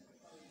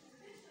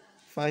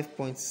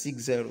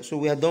 5.60. So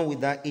we are done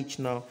with that H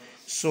now.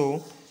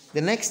 So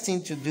the next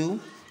thing to do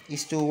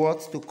is to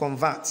what? To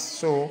convert.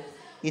 So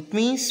it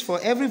means for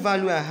every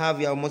value I have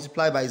here, I'll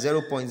multiply by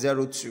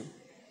 0.02.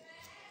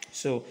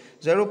 So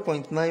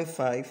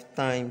 0.95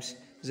 times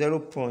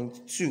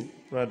 0.2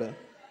 rather.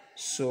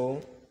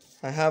 So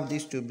I have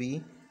this to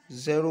be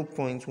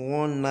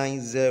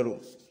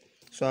 0.190.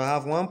 So I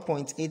have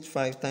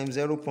 1.85 times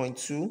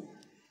 0.2.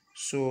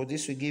 So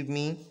this will give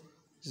me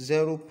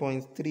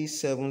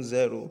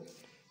 0.370.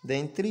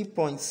 Then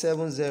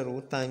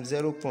 3.70 times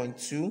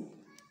 0.2.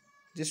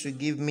 This will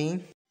give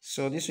me,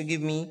 so this will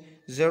give me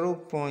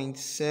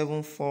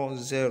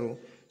 0.740.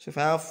 So if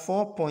I have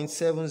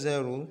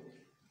 4.70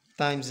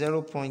 times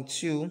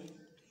 0.2,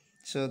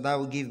 so that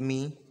will give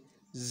me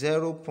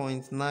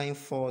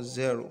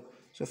 0.940.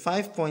 So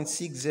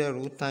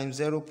 5.60 times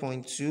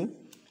 0.2,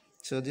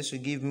 so this will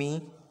give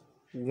me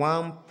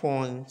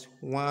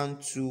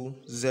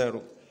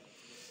 1.120.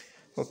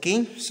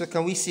 Okay, so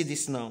can we see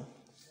this now?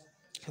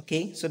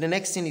 Okay, so the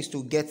next thing is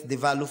to get the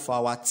value for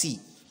our t.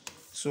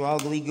 So how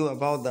do we go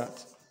about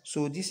that?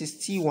 So this is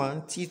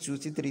T1, T2,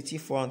 T3,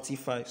 T4, and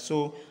T5.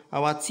 So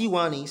our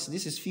T1 is,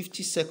 this is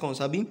 50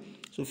 seconds, Abi.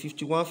 So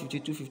 51,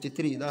 52,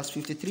 53, that's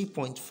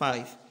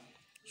 53.5.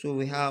 So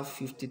we have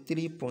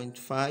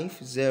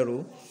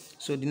 53.50.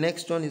 So the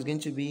next one is going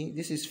to be,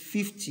 this is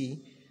 50,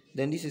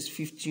 then this is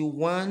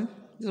 51.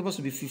 This is supposed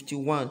to be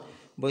 51,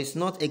 but it's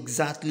not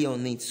exactly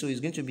on it. So it's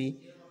going to be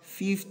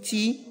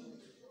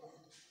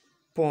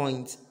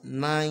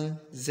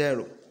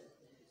 50.90.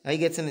 Are you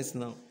getting it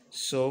now?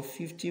 So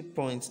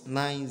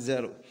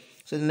 50.90.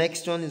 So the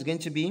next one is going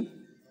to be,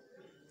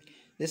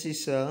 this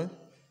is the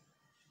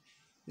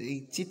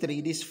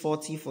T3, this is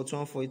 40,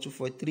 41, 42,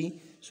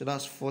 43. So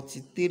that's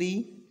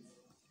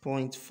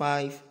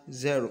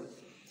 43.50.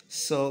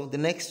 So the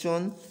next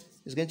one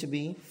is going to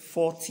be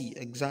 40,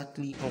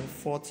 exactly on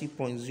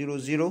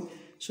 40.00.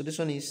 So this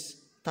one is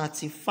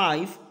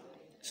 35.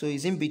 So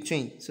it's in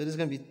between. So this is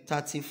going to be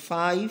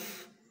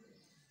 35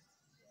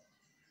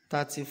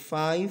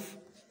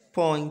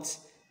 point.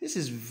 This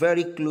is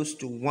very close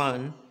to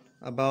 1.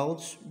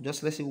 About,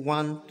 just let's say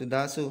 1 to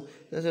that. So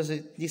let's just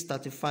say this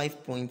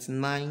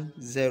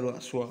 35.90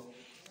 as well.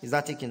 Is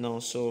that taken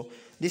on? So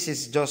this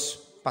is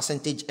just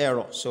percentage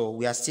error. So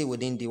we are still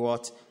within the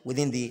what?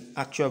 Within the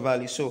actual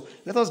value. So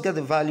let us get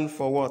the value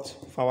for what?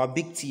 For our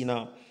big T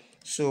now.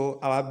 So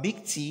our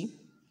big T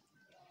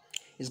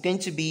is going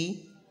to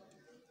be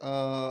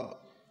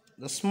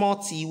the small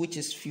t, which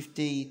is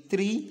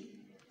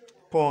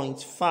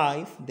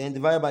 53.5, then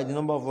divided by the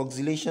number of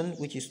oscillation,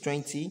 which is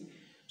 20.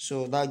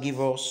 So that gives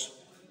us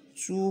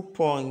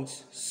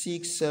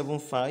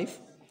 2.675.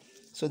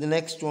 So the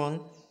next one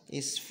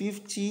is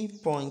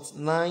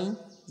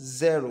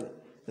 50.90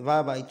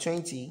 divided by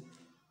 20.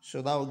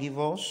 So that will give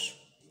us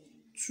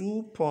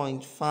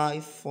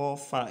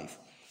 2.545.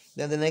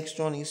 Then the next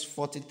one is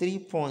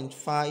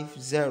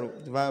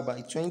 43.50 divided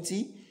by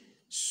 20.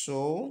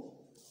 So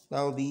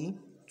that will be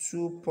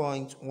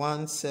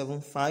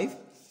 2.175.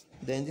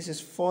 Then this is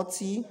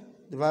 40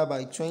 divided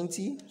by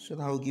 20. So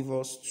that will give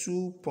us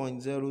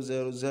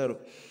 2.000.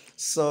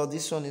 So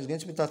this one is going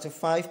to be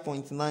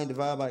 35.9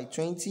 divided by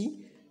 20.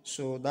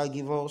 So that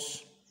gives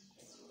us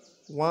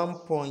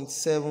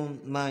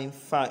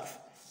 1.795.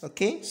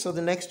 Okay, so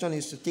the next one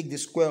is to take the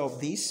square of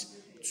this.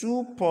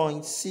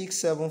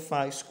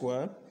 2.675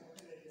 square.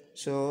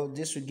 So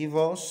this will give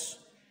us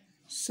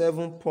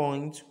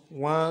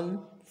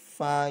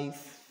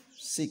 7.156.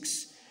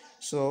 6.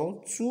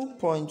 So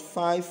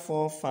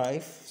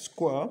 2.545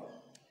 square.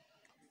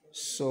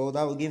 So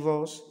that will give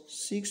us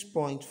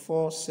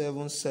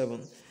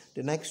 6.477.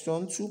 The next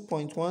one,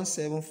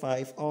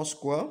 2.175 all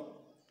square.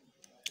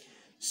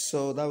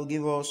 So that will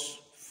give us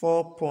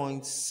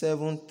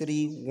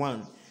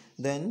 4.731.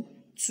 Then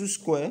 2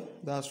 square,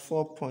 that's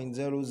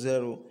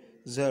 4.000.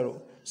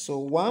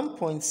 So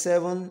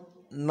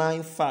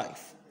 1.795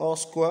 all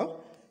square.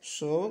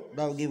 So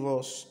that will give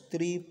us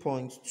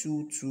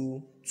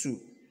 3.222.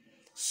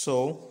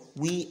 So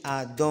we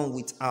are done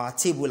with our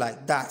table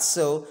like that.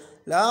 So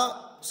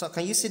now,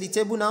 can you see the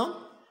table now?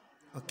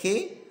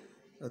 Okay.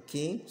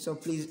 So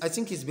please, I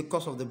think it's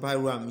because of the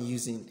biro I'm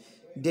using.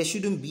 There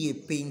shouldn't be a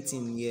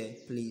painting here,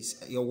 please.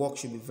 Your work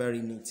should be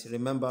very neat.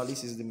 Remember,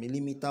 this is the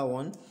millimeter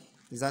one.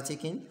 Is that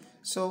taken?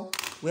 So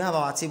we have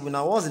our table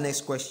now. What's the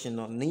next question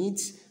on it?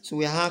 So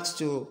we are asked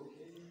to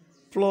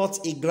plot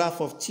a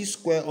graph of t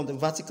square on the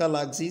vertical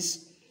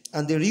axis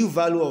and the real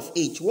value of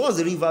h. What's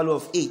the real value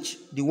of h?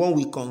 The one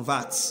we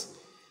convert.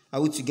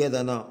 Are we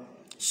together now?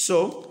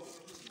 So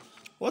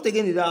what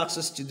again did I ask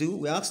us to do?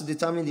 We asked to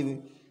determine the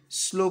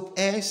slope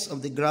s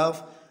of the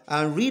graph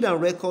and read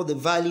and record the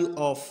value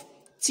of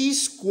t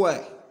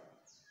square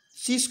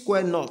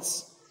naught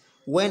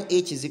when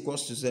h is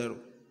equals to 0.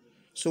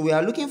 So we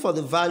are looking for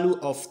the value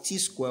of t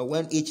square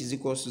when h is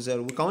equals to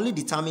 0. We can only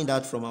determine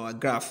that from our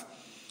graph.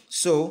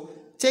 So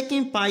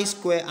taking pi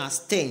square as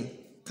 10,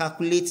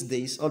 calculate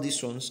this. All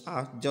these ones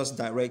are just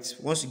direct.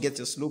 Once you get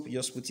your slope, you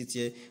just put it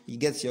here. You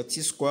get your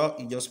t square,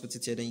 you just put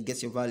it here, then you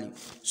get your value.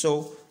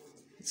 So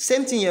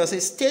same thing here.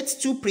 Says state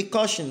 2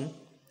 precaution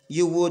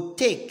you would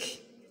take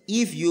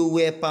if you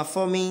were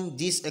performing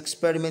this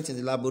experiment in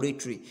the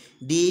laboratory.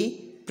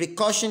 The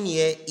precaution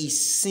here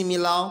is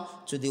similar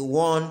to the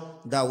one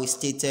that we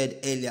stated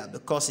earlier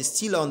because it's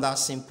still on that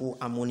simple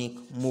harmonic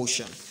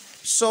motion.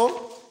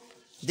 So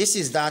this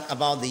is that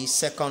about the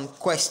second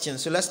question.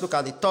 So let's look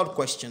at the third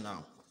question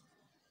now.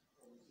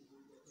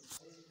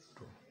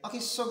 Okay,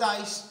 so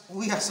guys,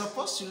 we are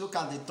supposed to look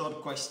at the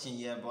third question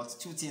here, but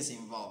two things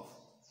involved.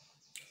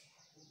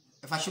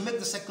 If I should make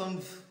the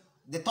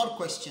third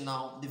question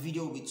now, the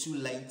video will be too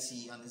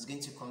lengthy and it's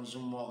going to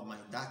consume more of my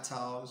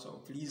data.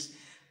 So please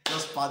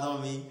just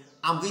pardon me.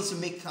 I'm going to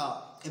make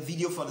a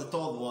video for the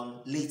third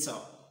one later.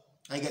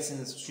 I guess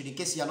in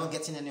case you are not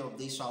getting any of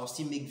this, so I'll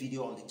still make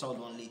video on the third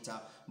one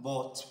later.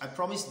 But I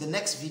promise the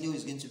next video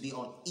is going to be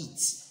on it.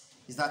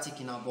 Is that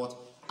taken out? But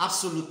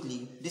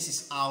absolutely, this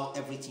is how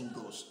everything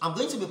goes. I'm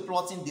going to be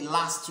plotting the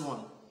last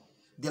one,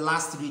 the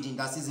last reading.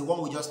 That is the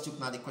one we just took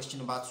now, the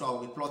question about 2. I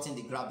will be plotting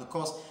the graph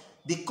because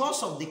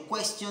of the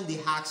question they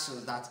asked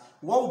us that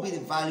what will be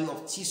the value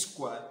of t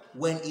square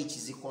when h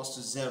is equals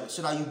to 0,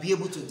 so that you'll be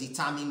able to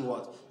determine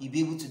what? You'll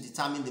be able to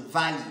determine the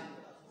value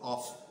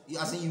of,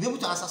 as in you'll be able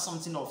to answer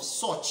something of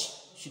such,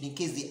 should in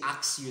case they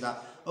ask you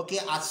that, okay,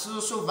 at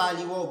so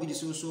value, what will be the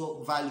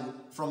so value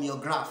from your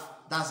graph?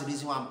 That's the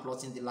reason why I'm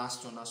plotting the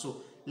last one now.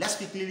 So let's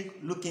quickly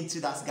look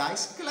into that,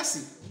 guys. Okay, let's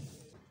see.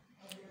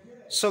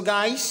 So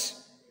guys,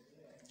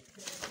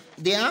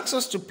 they asked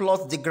us to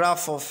plot the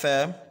graph of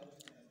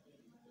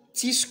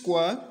t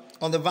square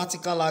on the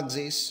vertical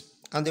axis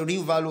and the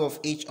real value of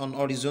h on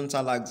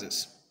horizontal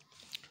axis.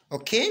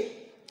 Okay,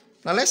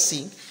 now let's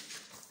see.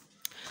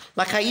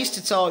 Like I used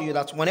to tell you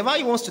that whenever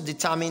you want to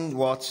determine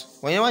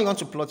whenever you want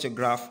to plot your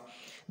graph,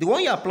 the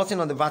one you are plotting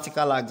on the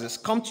vertical axis,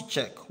 come to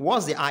check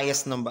what's the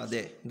highest number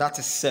there. That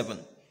is 7,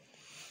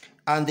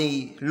 and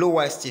the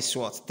lowest is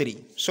what?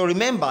 3. So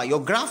remember,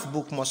 your graph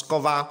book must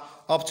cover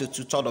up to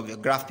 2/3 of your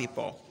graph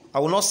paper. I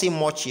will not say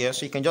much here,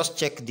 so you can just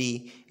check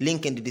the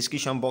link in the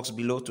description box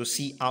below to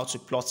see how to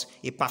plot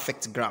a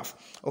perfect graph.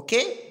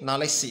 Okay, now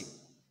let's see.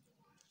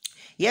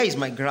 Here is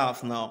my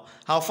graph now.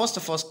 I'll first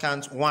of all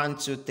count 1,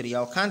 2, 3.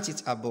 I'll count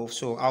it above,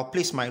 so I'll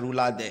place my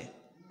ruler there.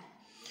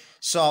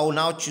 So I'll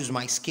now choose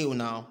my scale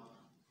now.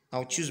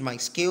 I'll choose my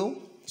scale.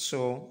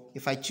 So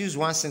if I choose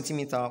 1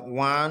 centimeter,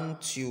 1,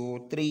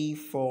 2, 3,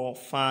 4,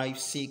 5,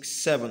 6,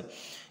 7.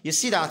 You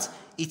see that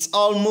it's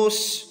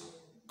almost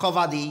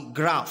covered the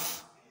graph.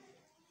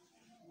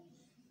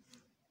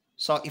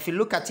 So if you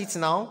look at it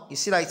now, you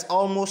see that it's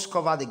almost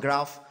covered the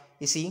graph.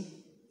 You see,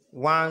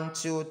 1,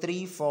 2,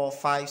 3, 4,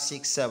 5,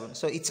 6, 7.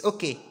 So it's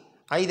okay.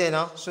 Are you there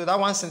now? So that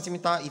 1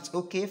 centimeter, it's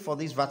okay for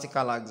this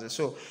vertical axis.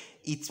 So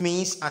it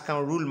means I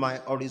can rule my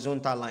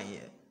horizontal line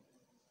here.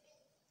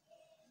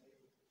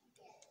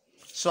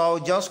 So I'll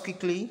just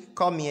quickly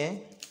come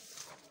here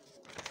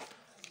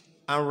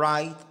and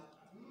write.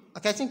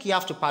 Okay, I think you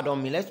have to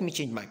pardon me. Let me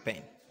change my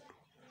pen.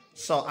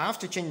 So I have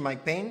to change my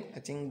pen. I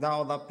think that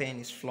other pen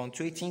is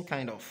fluctuating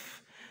kind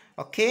of.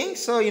 Okay,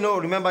 so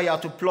remember you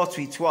have to plot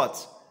with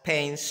what?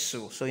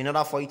 Pencil. So in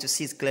order for you to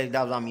see it clearly,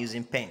 that's why I'm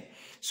using pen.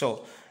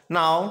 So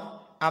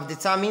now I've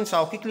determined, so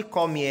I'll quickly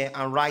come here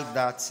and write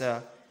that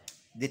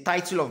the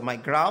title of my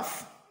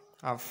graph,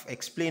 I've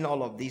explained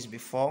all of this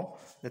before.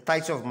 The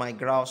title of my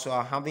graph, so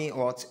I'm having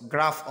what?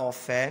 Graph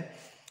of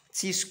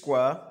t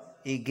square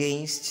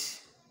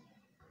against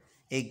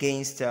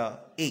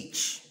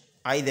h.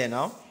 Are you there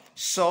now?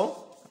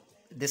 So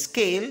the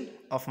scale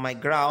of my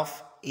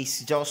graph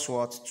is just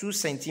what? 2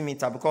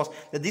 centimeter, because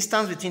the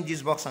distance between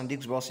this box and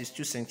this box is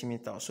 2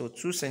 centimeter. So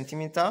 2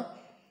 centimeter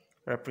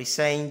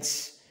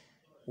represents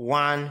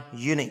 1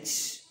 unit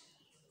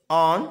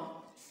on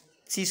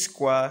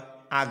t-square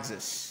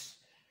axis,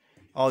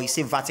 or you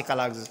say vertical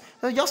axis.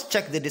 So just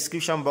check the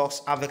description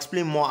box. I've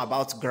explained more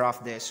about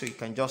graph there, so you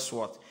can just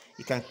what?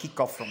 You can kick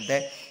off from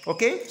there.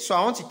 Okay, so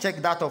I want to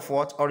check that of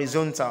what?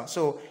 Horizontal.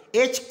 So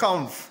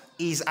Hconv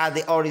is at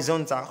the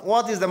horizontal.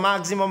 What is the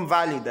maximum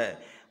value there?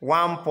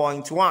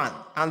 1.1,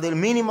 and the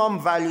minimum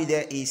value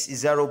there is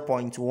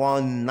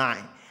 0.19.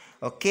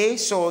 Okay,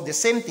 so the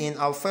same thing.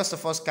 I'll first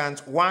of all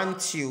count 1,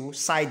 2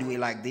 sideways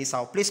like this.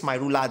 I'll place my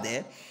ruler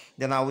there.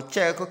 Then I will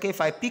check, okay, if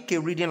I pick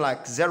a reading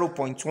like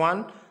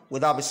 0.1,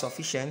 would that be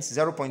sufficient?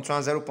 0.1,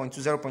 0.2,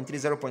 0.3,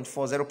 0.4,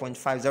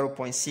 0.5,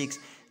 0.6,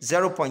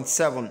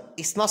 0.7.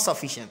 It's not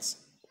sufficient.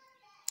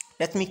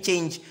 Let me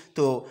change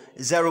to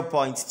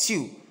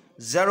 0.2, 0.2,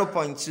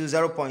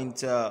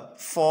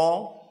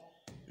 0.4,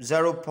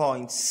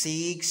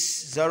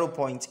 0.6,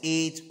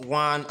 0.8,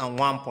 1, and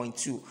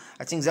 1.2.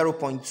 I think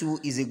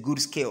 0.2 is a good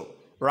scale,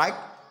 right?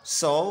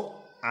 So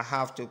I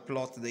have to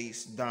plot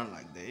this down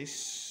like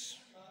this.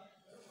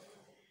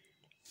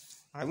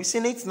 Have we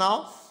seen it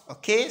now?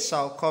 Okay, so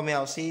I'll come here,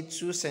 I'll say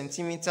 2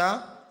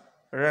 centimeter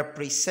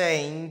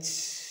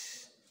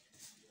represents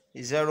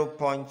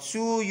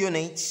 0.2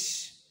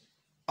 units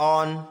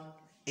on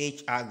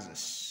H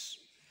axis.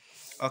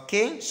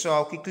 Okay, so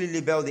I'll quickly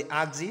label the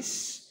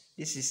axis.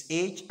 This is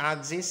H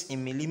axis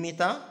in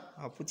millimeter.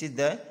 I'll put it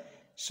there.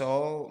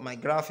 So my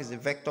graph is a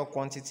vector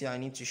quantity. I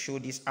need to show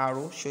this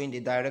arrow showing the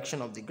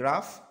direction of the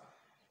graph.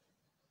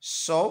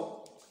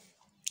 So,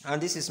 and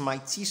this is my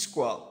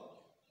t-square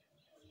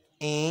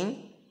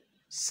in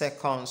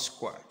second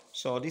square.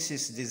 So this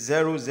is the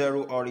 0,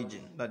 0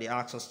 origin that they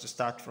asked us to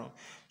start from.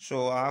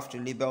 So I have to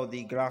label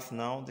the graph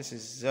now. This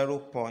is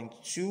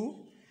 0.2,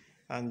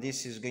 and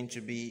this is going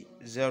to be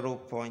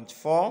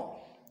 0.4,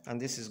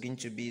 and this is going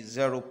to be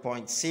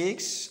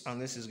 0.6,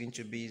 and this is going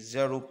to be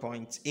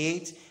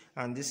 0.8,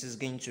 and this is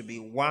going to be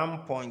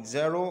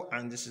 1.0,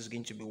 and this is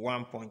going to be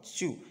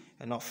 1.2.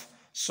 Enough.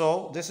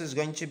 So this is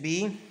going to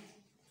be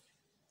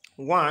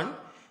 1,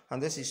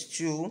 and this is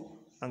 2,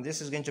 and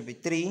this is going to be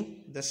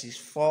 3, this is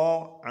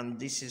 4, and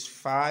this is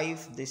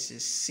 5, this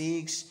is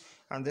 6,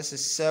 and this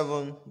is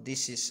 7,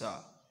 this is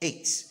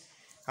 8.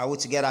 Are we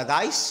together,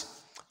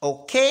 guys?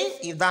 Okay,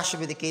 if that should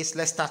be the case,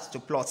 let's start to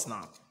plot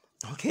now.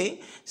 Okay,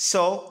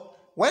 so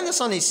when the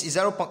sun is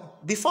 0.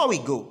 Before we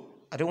go,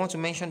 I don't want to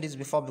mention this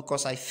before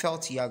because I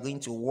felt you are going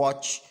to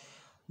watch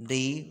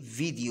the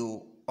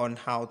video on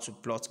how to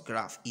plot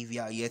graph if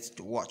you are yet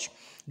to watch.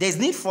 There's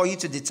need for you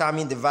to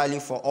determine the value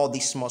for all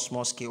these small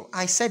scale.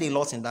 I said a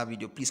lot in that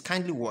video. Please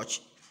kindly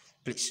watch,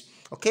 please.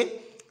 Okay,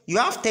 you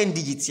have 10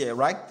 digits here,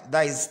 right?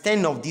 That is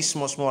 10 of this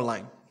small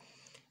line.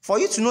 For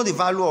you to know the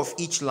value of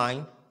each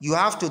line, you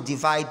have to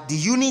divide the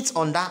units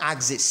on that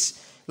axis.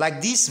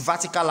 Like this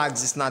vertical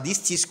axis now, this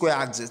t-square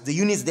axis, the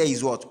units there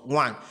is what?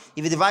 1.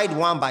 If you divide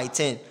 1 by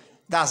 10,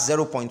 that's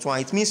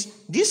 0.1. It means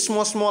these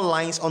small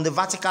lines on the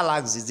vertical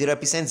axis, they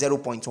represent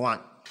 0.1.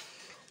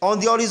 On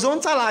the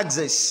horizontal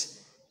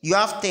axis, you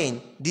have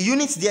 10. The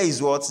units there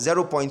is what?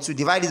 0.2.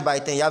 Divided by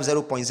 10, you have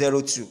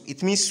 0.02.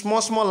 It means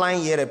small line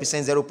here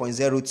represents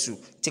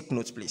 0.02. Take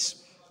note, please.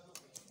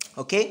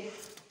 Okay?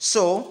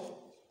 So,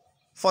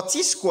 for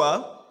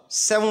t-square,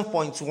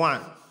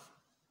 7.1.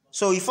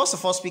 So, you first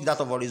of all speak that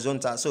of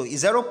horizontal. So,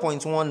 it's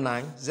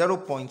 0.19,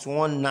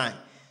 0.19.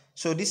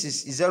 So, this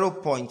is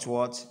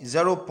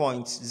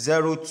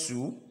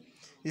 0.02.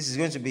 This is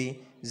going to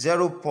be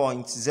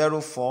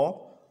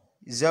 0.04,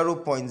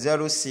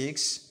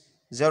 0.06,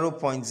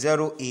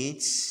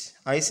 0.08.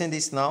 Are you seeing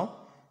this now?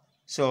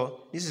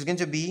 So, this is going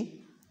to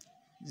be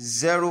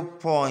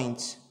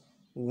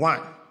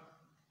 0.1.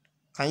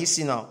 Can you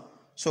see now?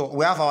 So,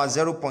 we have our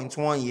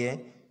 0.1 here,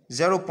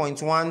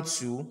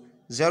 0.12,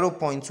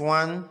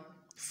 0.14,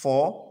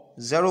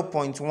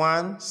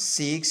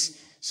 0.16,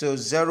 so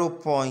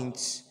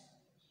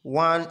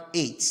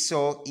 0.18.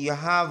 So you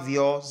have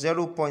your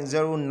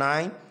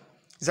 0.09,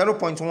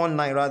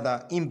 0.19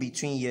 rather in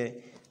between here.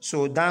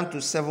 So down to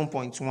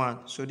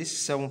 7.1. So this is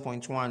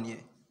 7.1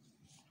 here.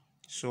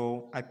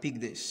 So I pick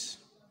this.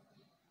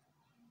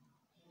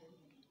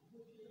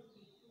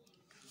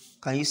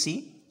 Can you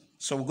see?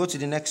 So we'll go to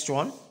the next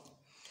one.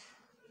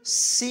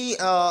 See,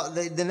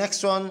 the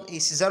next one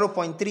is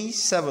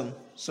 0.37.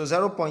 So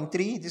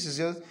 0.3, this is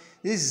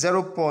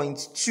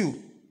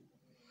 0.2.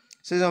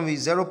 So it's going to be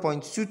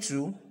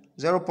 0.22,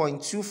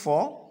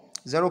 0.24,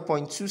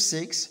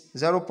 0.26,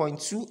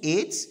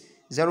 0.28,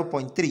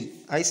 0.3.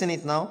 Are you seeing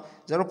it now?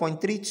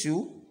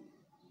 0.32,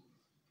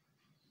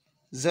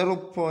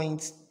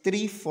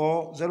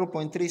 0.34,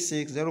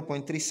 0.36,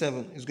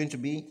 0.37 is going to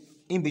be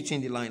in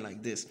between the line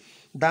like this.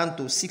 Down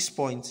to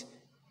 6.5.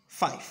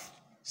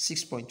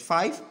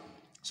 6.5.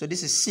 So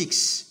this is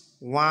 6.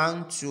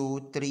 1,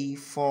 2, 3,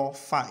 4,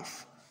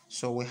 5.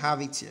 So we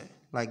have it here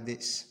like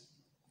this.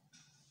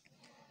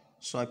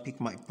 So I pick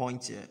my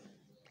point here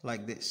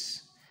like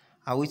this.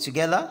 Are we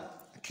together?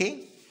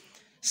 Okay,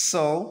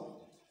 so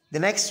the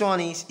next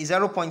one is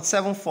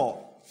 0.74.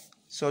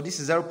 So this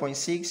is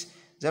 0.6,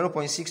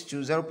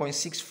 0.62,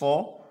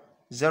 0.64,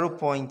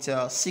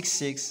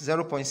 0.66,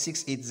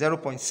 0.68,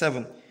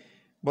 0.7.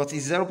 But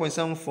it's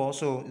 0.74,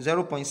 so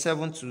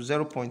 0.7 to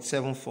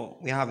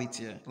 0.74. We have it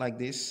here like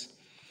this.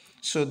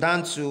 So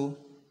down to,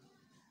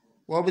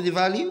 what will be the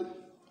value?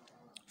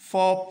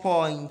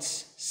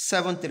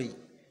 4.73.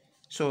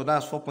 So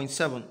that's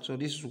 4.7. So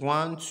this is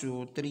 1,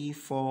 2, 3,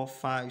 4,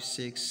 5,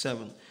 6,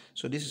 7.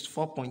 So this is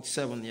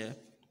 4.7 here.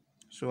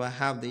 So I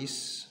have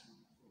this.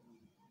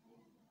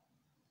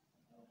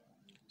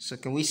 So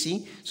can we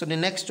see? So the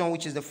next one,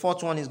 which is the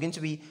fourth one, is going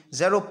to be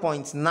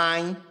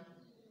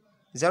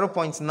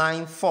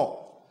 0.94.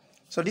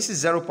 So this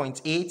is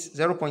 0.8,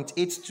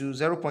 0.82,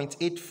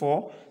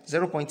 0.84,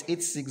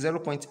 0.86,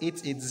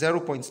 0.88,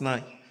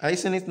 0.9. Are you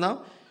seeing it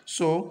now?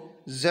 So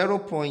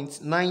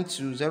 0.9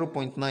 to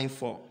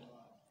 0.94.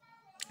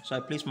 So I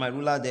place my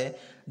ruler there.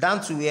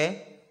 Down to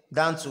where?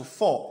 Down to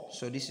 4.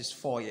 So this is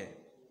 4 here.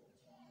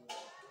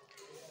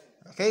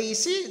 Okay, you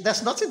see,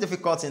 there's nothing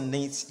difficult in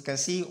it. You can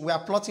see we are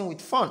plotting with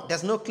font.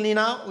 There's no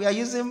cleaner. We are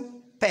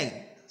using pen.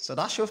 So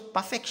that shows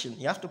perfection.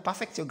 You have to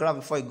perfect your graph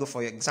before you go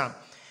for your exam.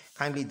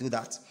 Kindly do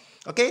that.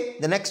 Okay,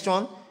 the next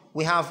one,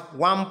 we have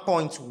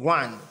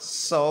 1.1.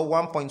 So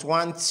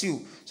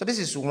 1.12. So this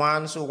is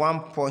 1. So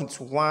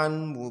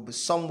 1.1 will be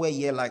somewhere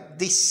here like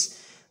this.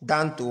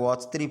 Down to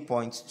what?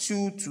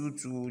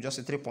 3.222, just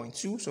a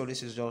 3.2. So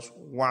this is just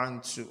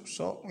 1, 2.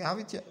 So we have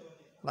it here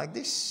like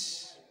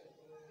this.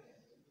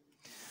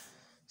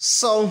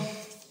 So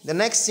the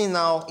next thing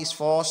now is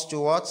for us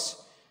to what?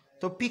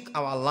 To pick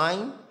our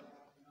line.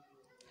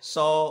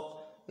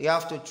 So we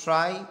have to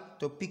try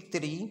to pick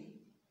 3.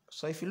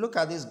 So if you look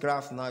at this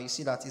graph now, you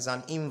see that it's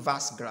an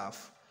inverse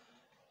graph.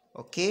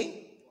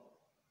 Okay.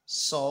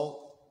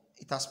 So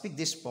it has picked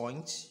this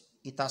point.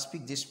 It has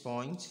picked this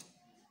point.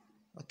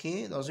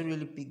 Okay. Does it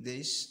really pick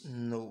this?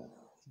 No,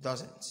 it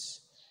doesn't.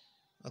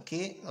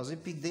 Okay. Does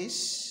it pick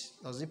this?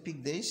 Does it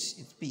pick this?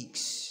 It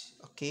picks.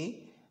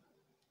 Okay.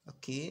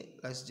 Okay,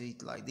 let's do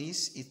it like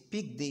this. It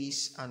picked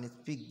this and it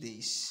picked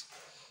this.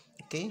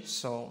 Okay,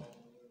 so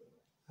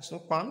there's no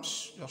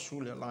palms, just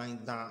rule your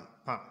line down.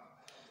 I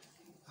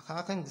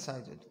can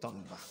decide to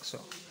turn back. So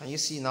can you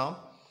see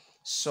now?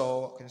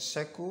 So I can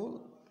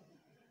circle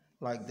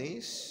like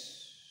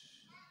this.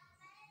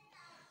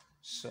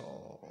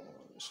 So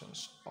this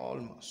one's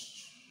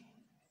almost.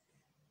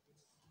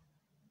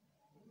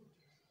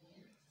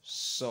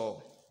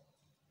 So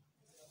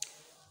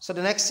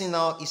the next thing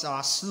now is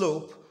our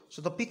slope.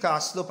 So to pick our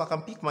slope, I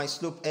can pick my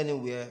slope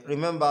anywhere.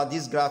 Remember,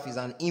 this graph is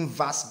an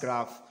inverse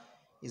graph.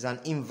 It's an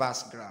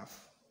inverse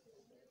graph.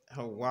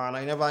 Oh, wow,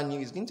 I never knew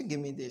it's going to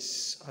give me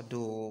this.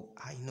 Although,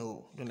 I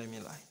know. Don't let me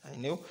lie. I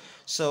know.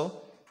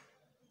 So,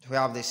 we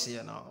have this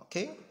here now,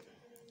 okay?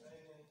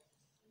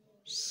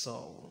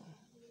 So,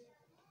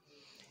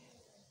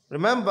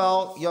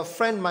 remember, your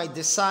friend might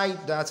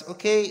decide that,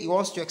 okay, he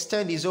wants to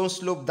extend his own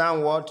slope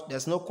downward.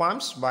 There's no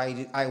qualms, but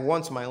I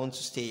want my own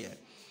to stay here.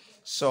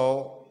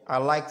 So, I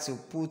like to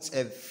put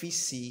a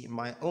VC in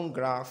my own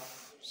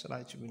graph so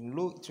that it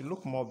will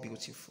look more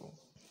beautiful.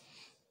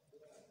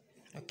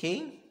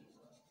 Okay.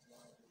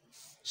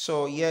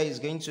 So here is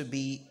going to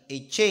be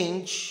a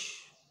change.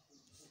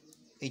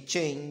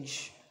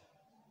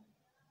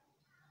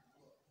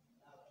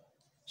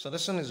 So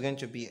this one is going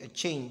to be a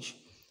change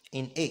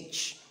in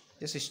H.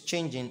 This is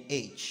change in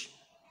H.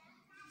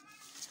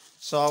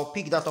 So I'll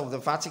pick that of the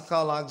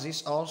vertical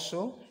axis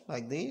also,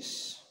 like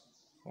this.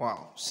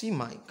 Wow, see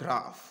my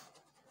graph.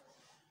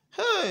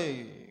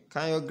 Hey,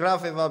 can your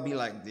graph ever be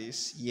like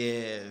this?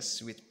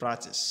 Yes, with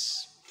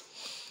practice.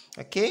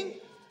 Okay,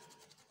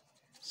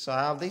 so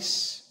I have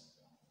this.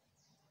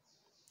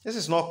 This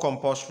is not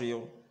compulsory.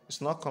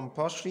 It's not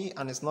compulsory,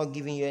 and it's not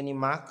giving you any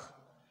mark,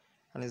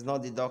 and it's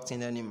not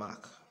deducting any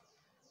mark,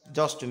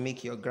 just to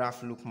make your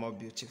graph look more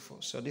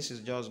beautiful. So this is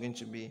just going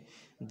to be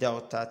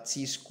delta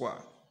t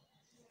square.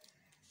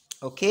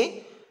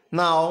 Okay,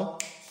 now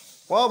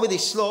what will be the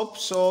slope?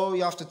 So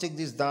you have to take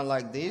this down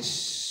like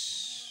this.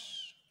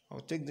 I'll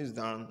take this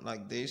down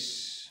like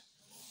this,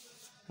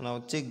 and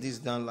I'll take this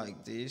down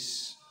like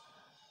this,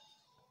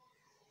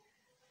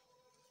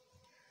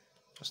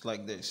 just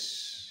like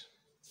this.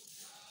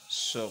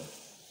 So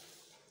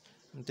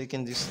I'm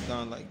taking this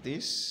down like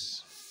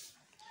this,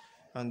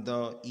 and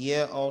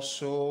here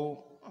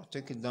also I'll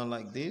take it down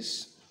like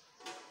this.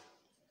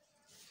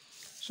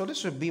 So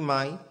this would be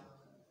my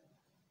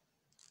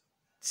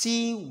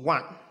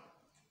T1.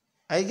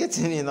 Are you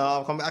getting it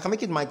now? I can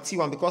make it my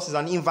T1 because it's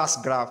an inverse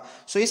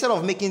graph. So instead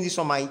of making this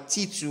on my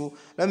T2,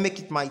 let me make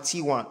it my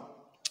T1.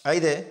 Are you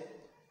there?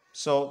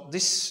 So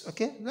this,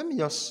 okay, let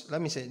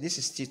me say this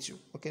is T2.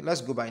 Okay,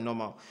 let's go by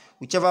normal.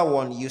 Whichever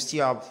one, you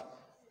still have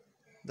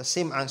the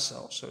same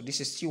answer. So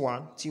this is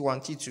T1,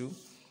 T1, T2.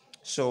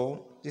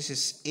 So this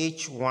is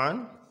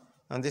H1,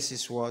 and this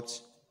is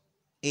what?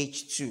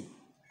 H2.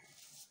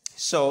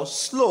 So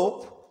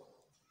slope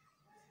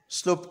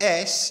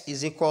S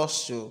is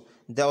equals to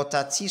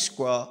delta t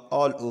square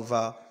all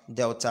over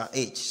delta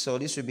H. So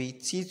this will be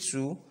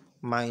T2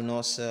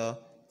 minus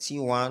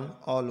T1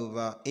 all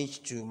over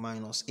H2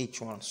 minus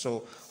H1.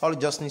 So all it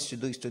just needs to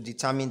do is to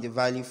determine the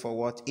value for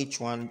what?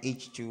 H1,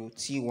 H2,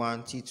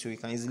 T1, T2. You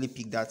can easily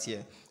pick that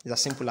here. It's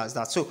as simple as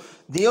that. So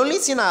the only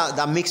thing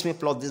that makes me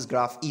plot this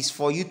graph is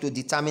for you to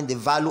determine the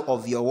value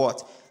of your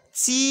what?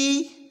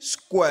 T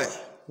square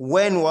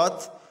when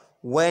what?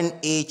 When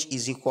H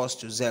is equals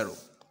to 0.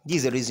 This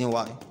is the reason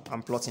why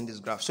I'm plotting this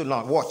graph. So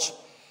now watch.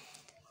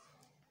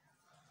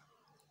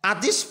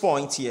 At this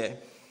point here,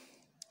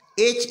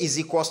 H is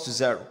equals to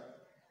 0.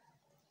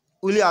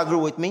 Will you agree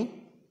with me?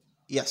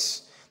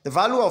 Yes. The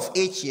value of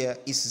H here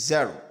is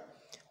 0.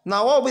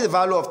 Now, what will be the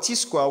value of T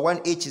square when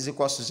H is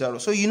equals to 0?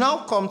 So you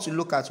now come to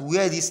look at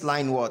where this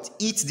line what?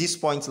 Hits this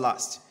point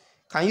last.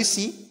 Can you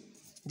see?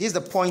 This is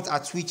the point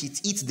at which it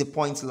hits the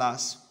point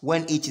last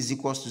when H is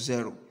equals to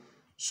 0.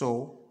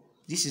 So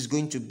this is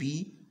going to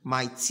be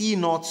my T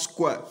naught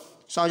square.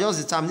 So I'll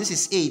just determine this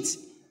is 8.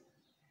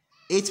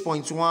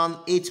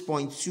 8.1,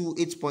 8.2,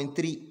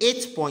 8.3,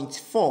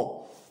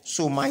 8.4.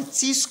 So my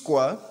T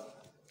square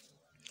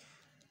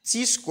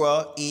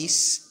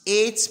is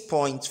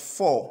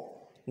 8.4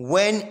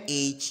 when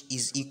H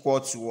is equal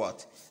to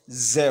what?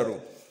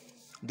 0.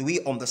 Do we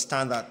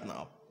understand that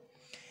now?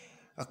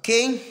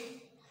 Okay.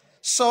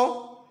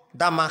 So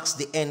that marks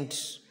the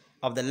end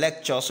of the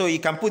lecture. So you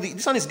can put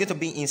this one is going to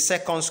be in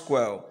second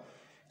square.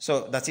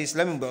 So that is,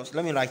 let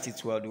me write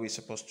it well the way it's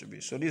supposed to be.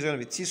 So this is going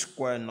to be T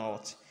square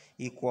naught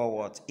equal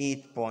what?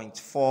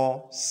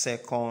 8.4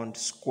 second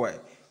square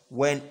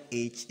when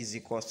H is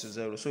equal to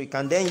 0. So you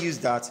can then use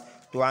that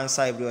to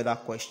answer every other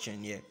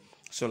question here.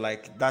 So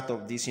like that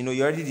of this, you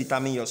already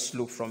determine your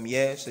slope from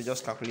here. So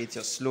just calculate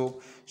your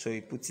slope. So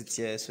you put it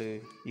here. So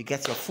you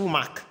get your full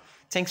mark.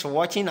 Thanks for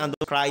watching and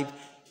subscribe.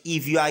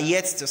 If you are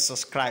yet to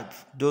subscribe,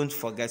 don't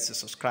forget to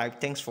subscribe.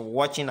 Thanks for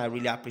watching. I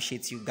really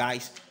appreciate you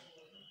guys.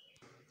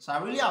 So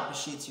I really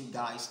appreciate you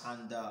guys,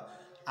 and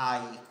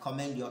I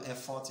commend your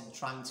effort in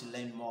trying to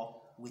learn more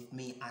with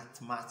me at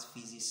Math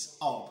Physics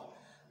Hub.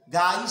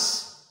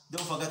 Guys,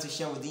 don't forget to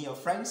share within your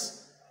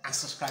friends and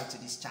subscribe to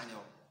this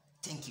channel.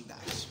 Thank you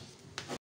guys.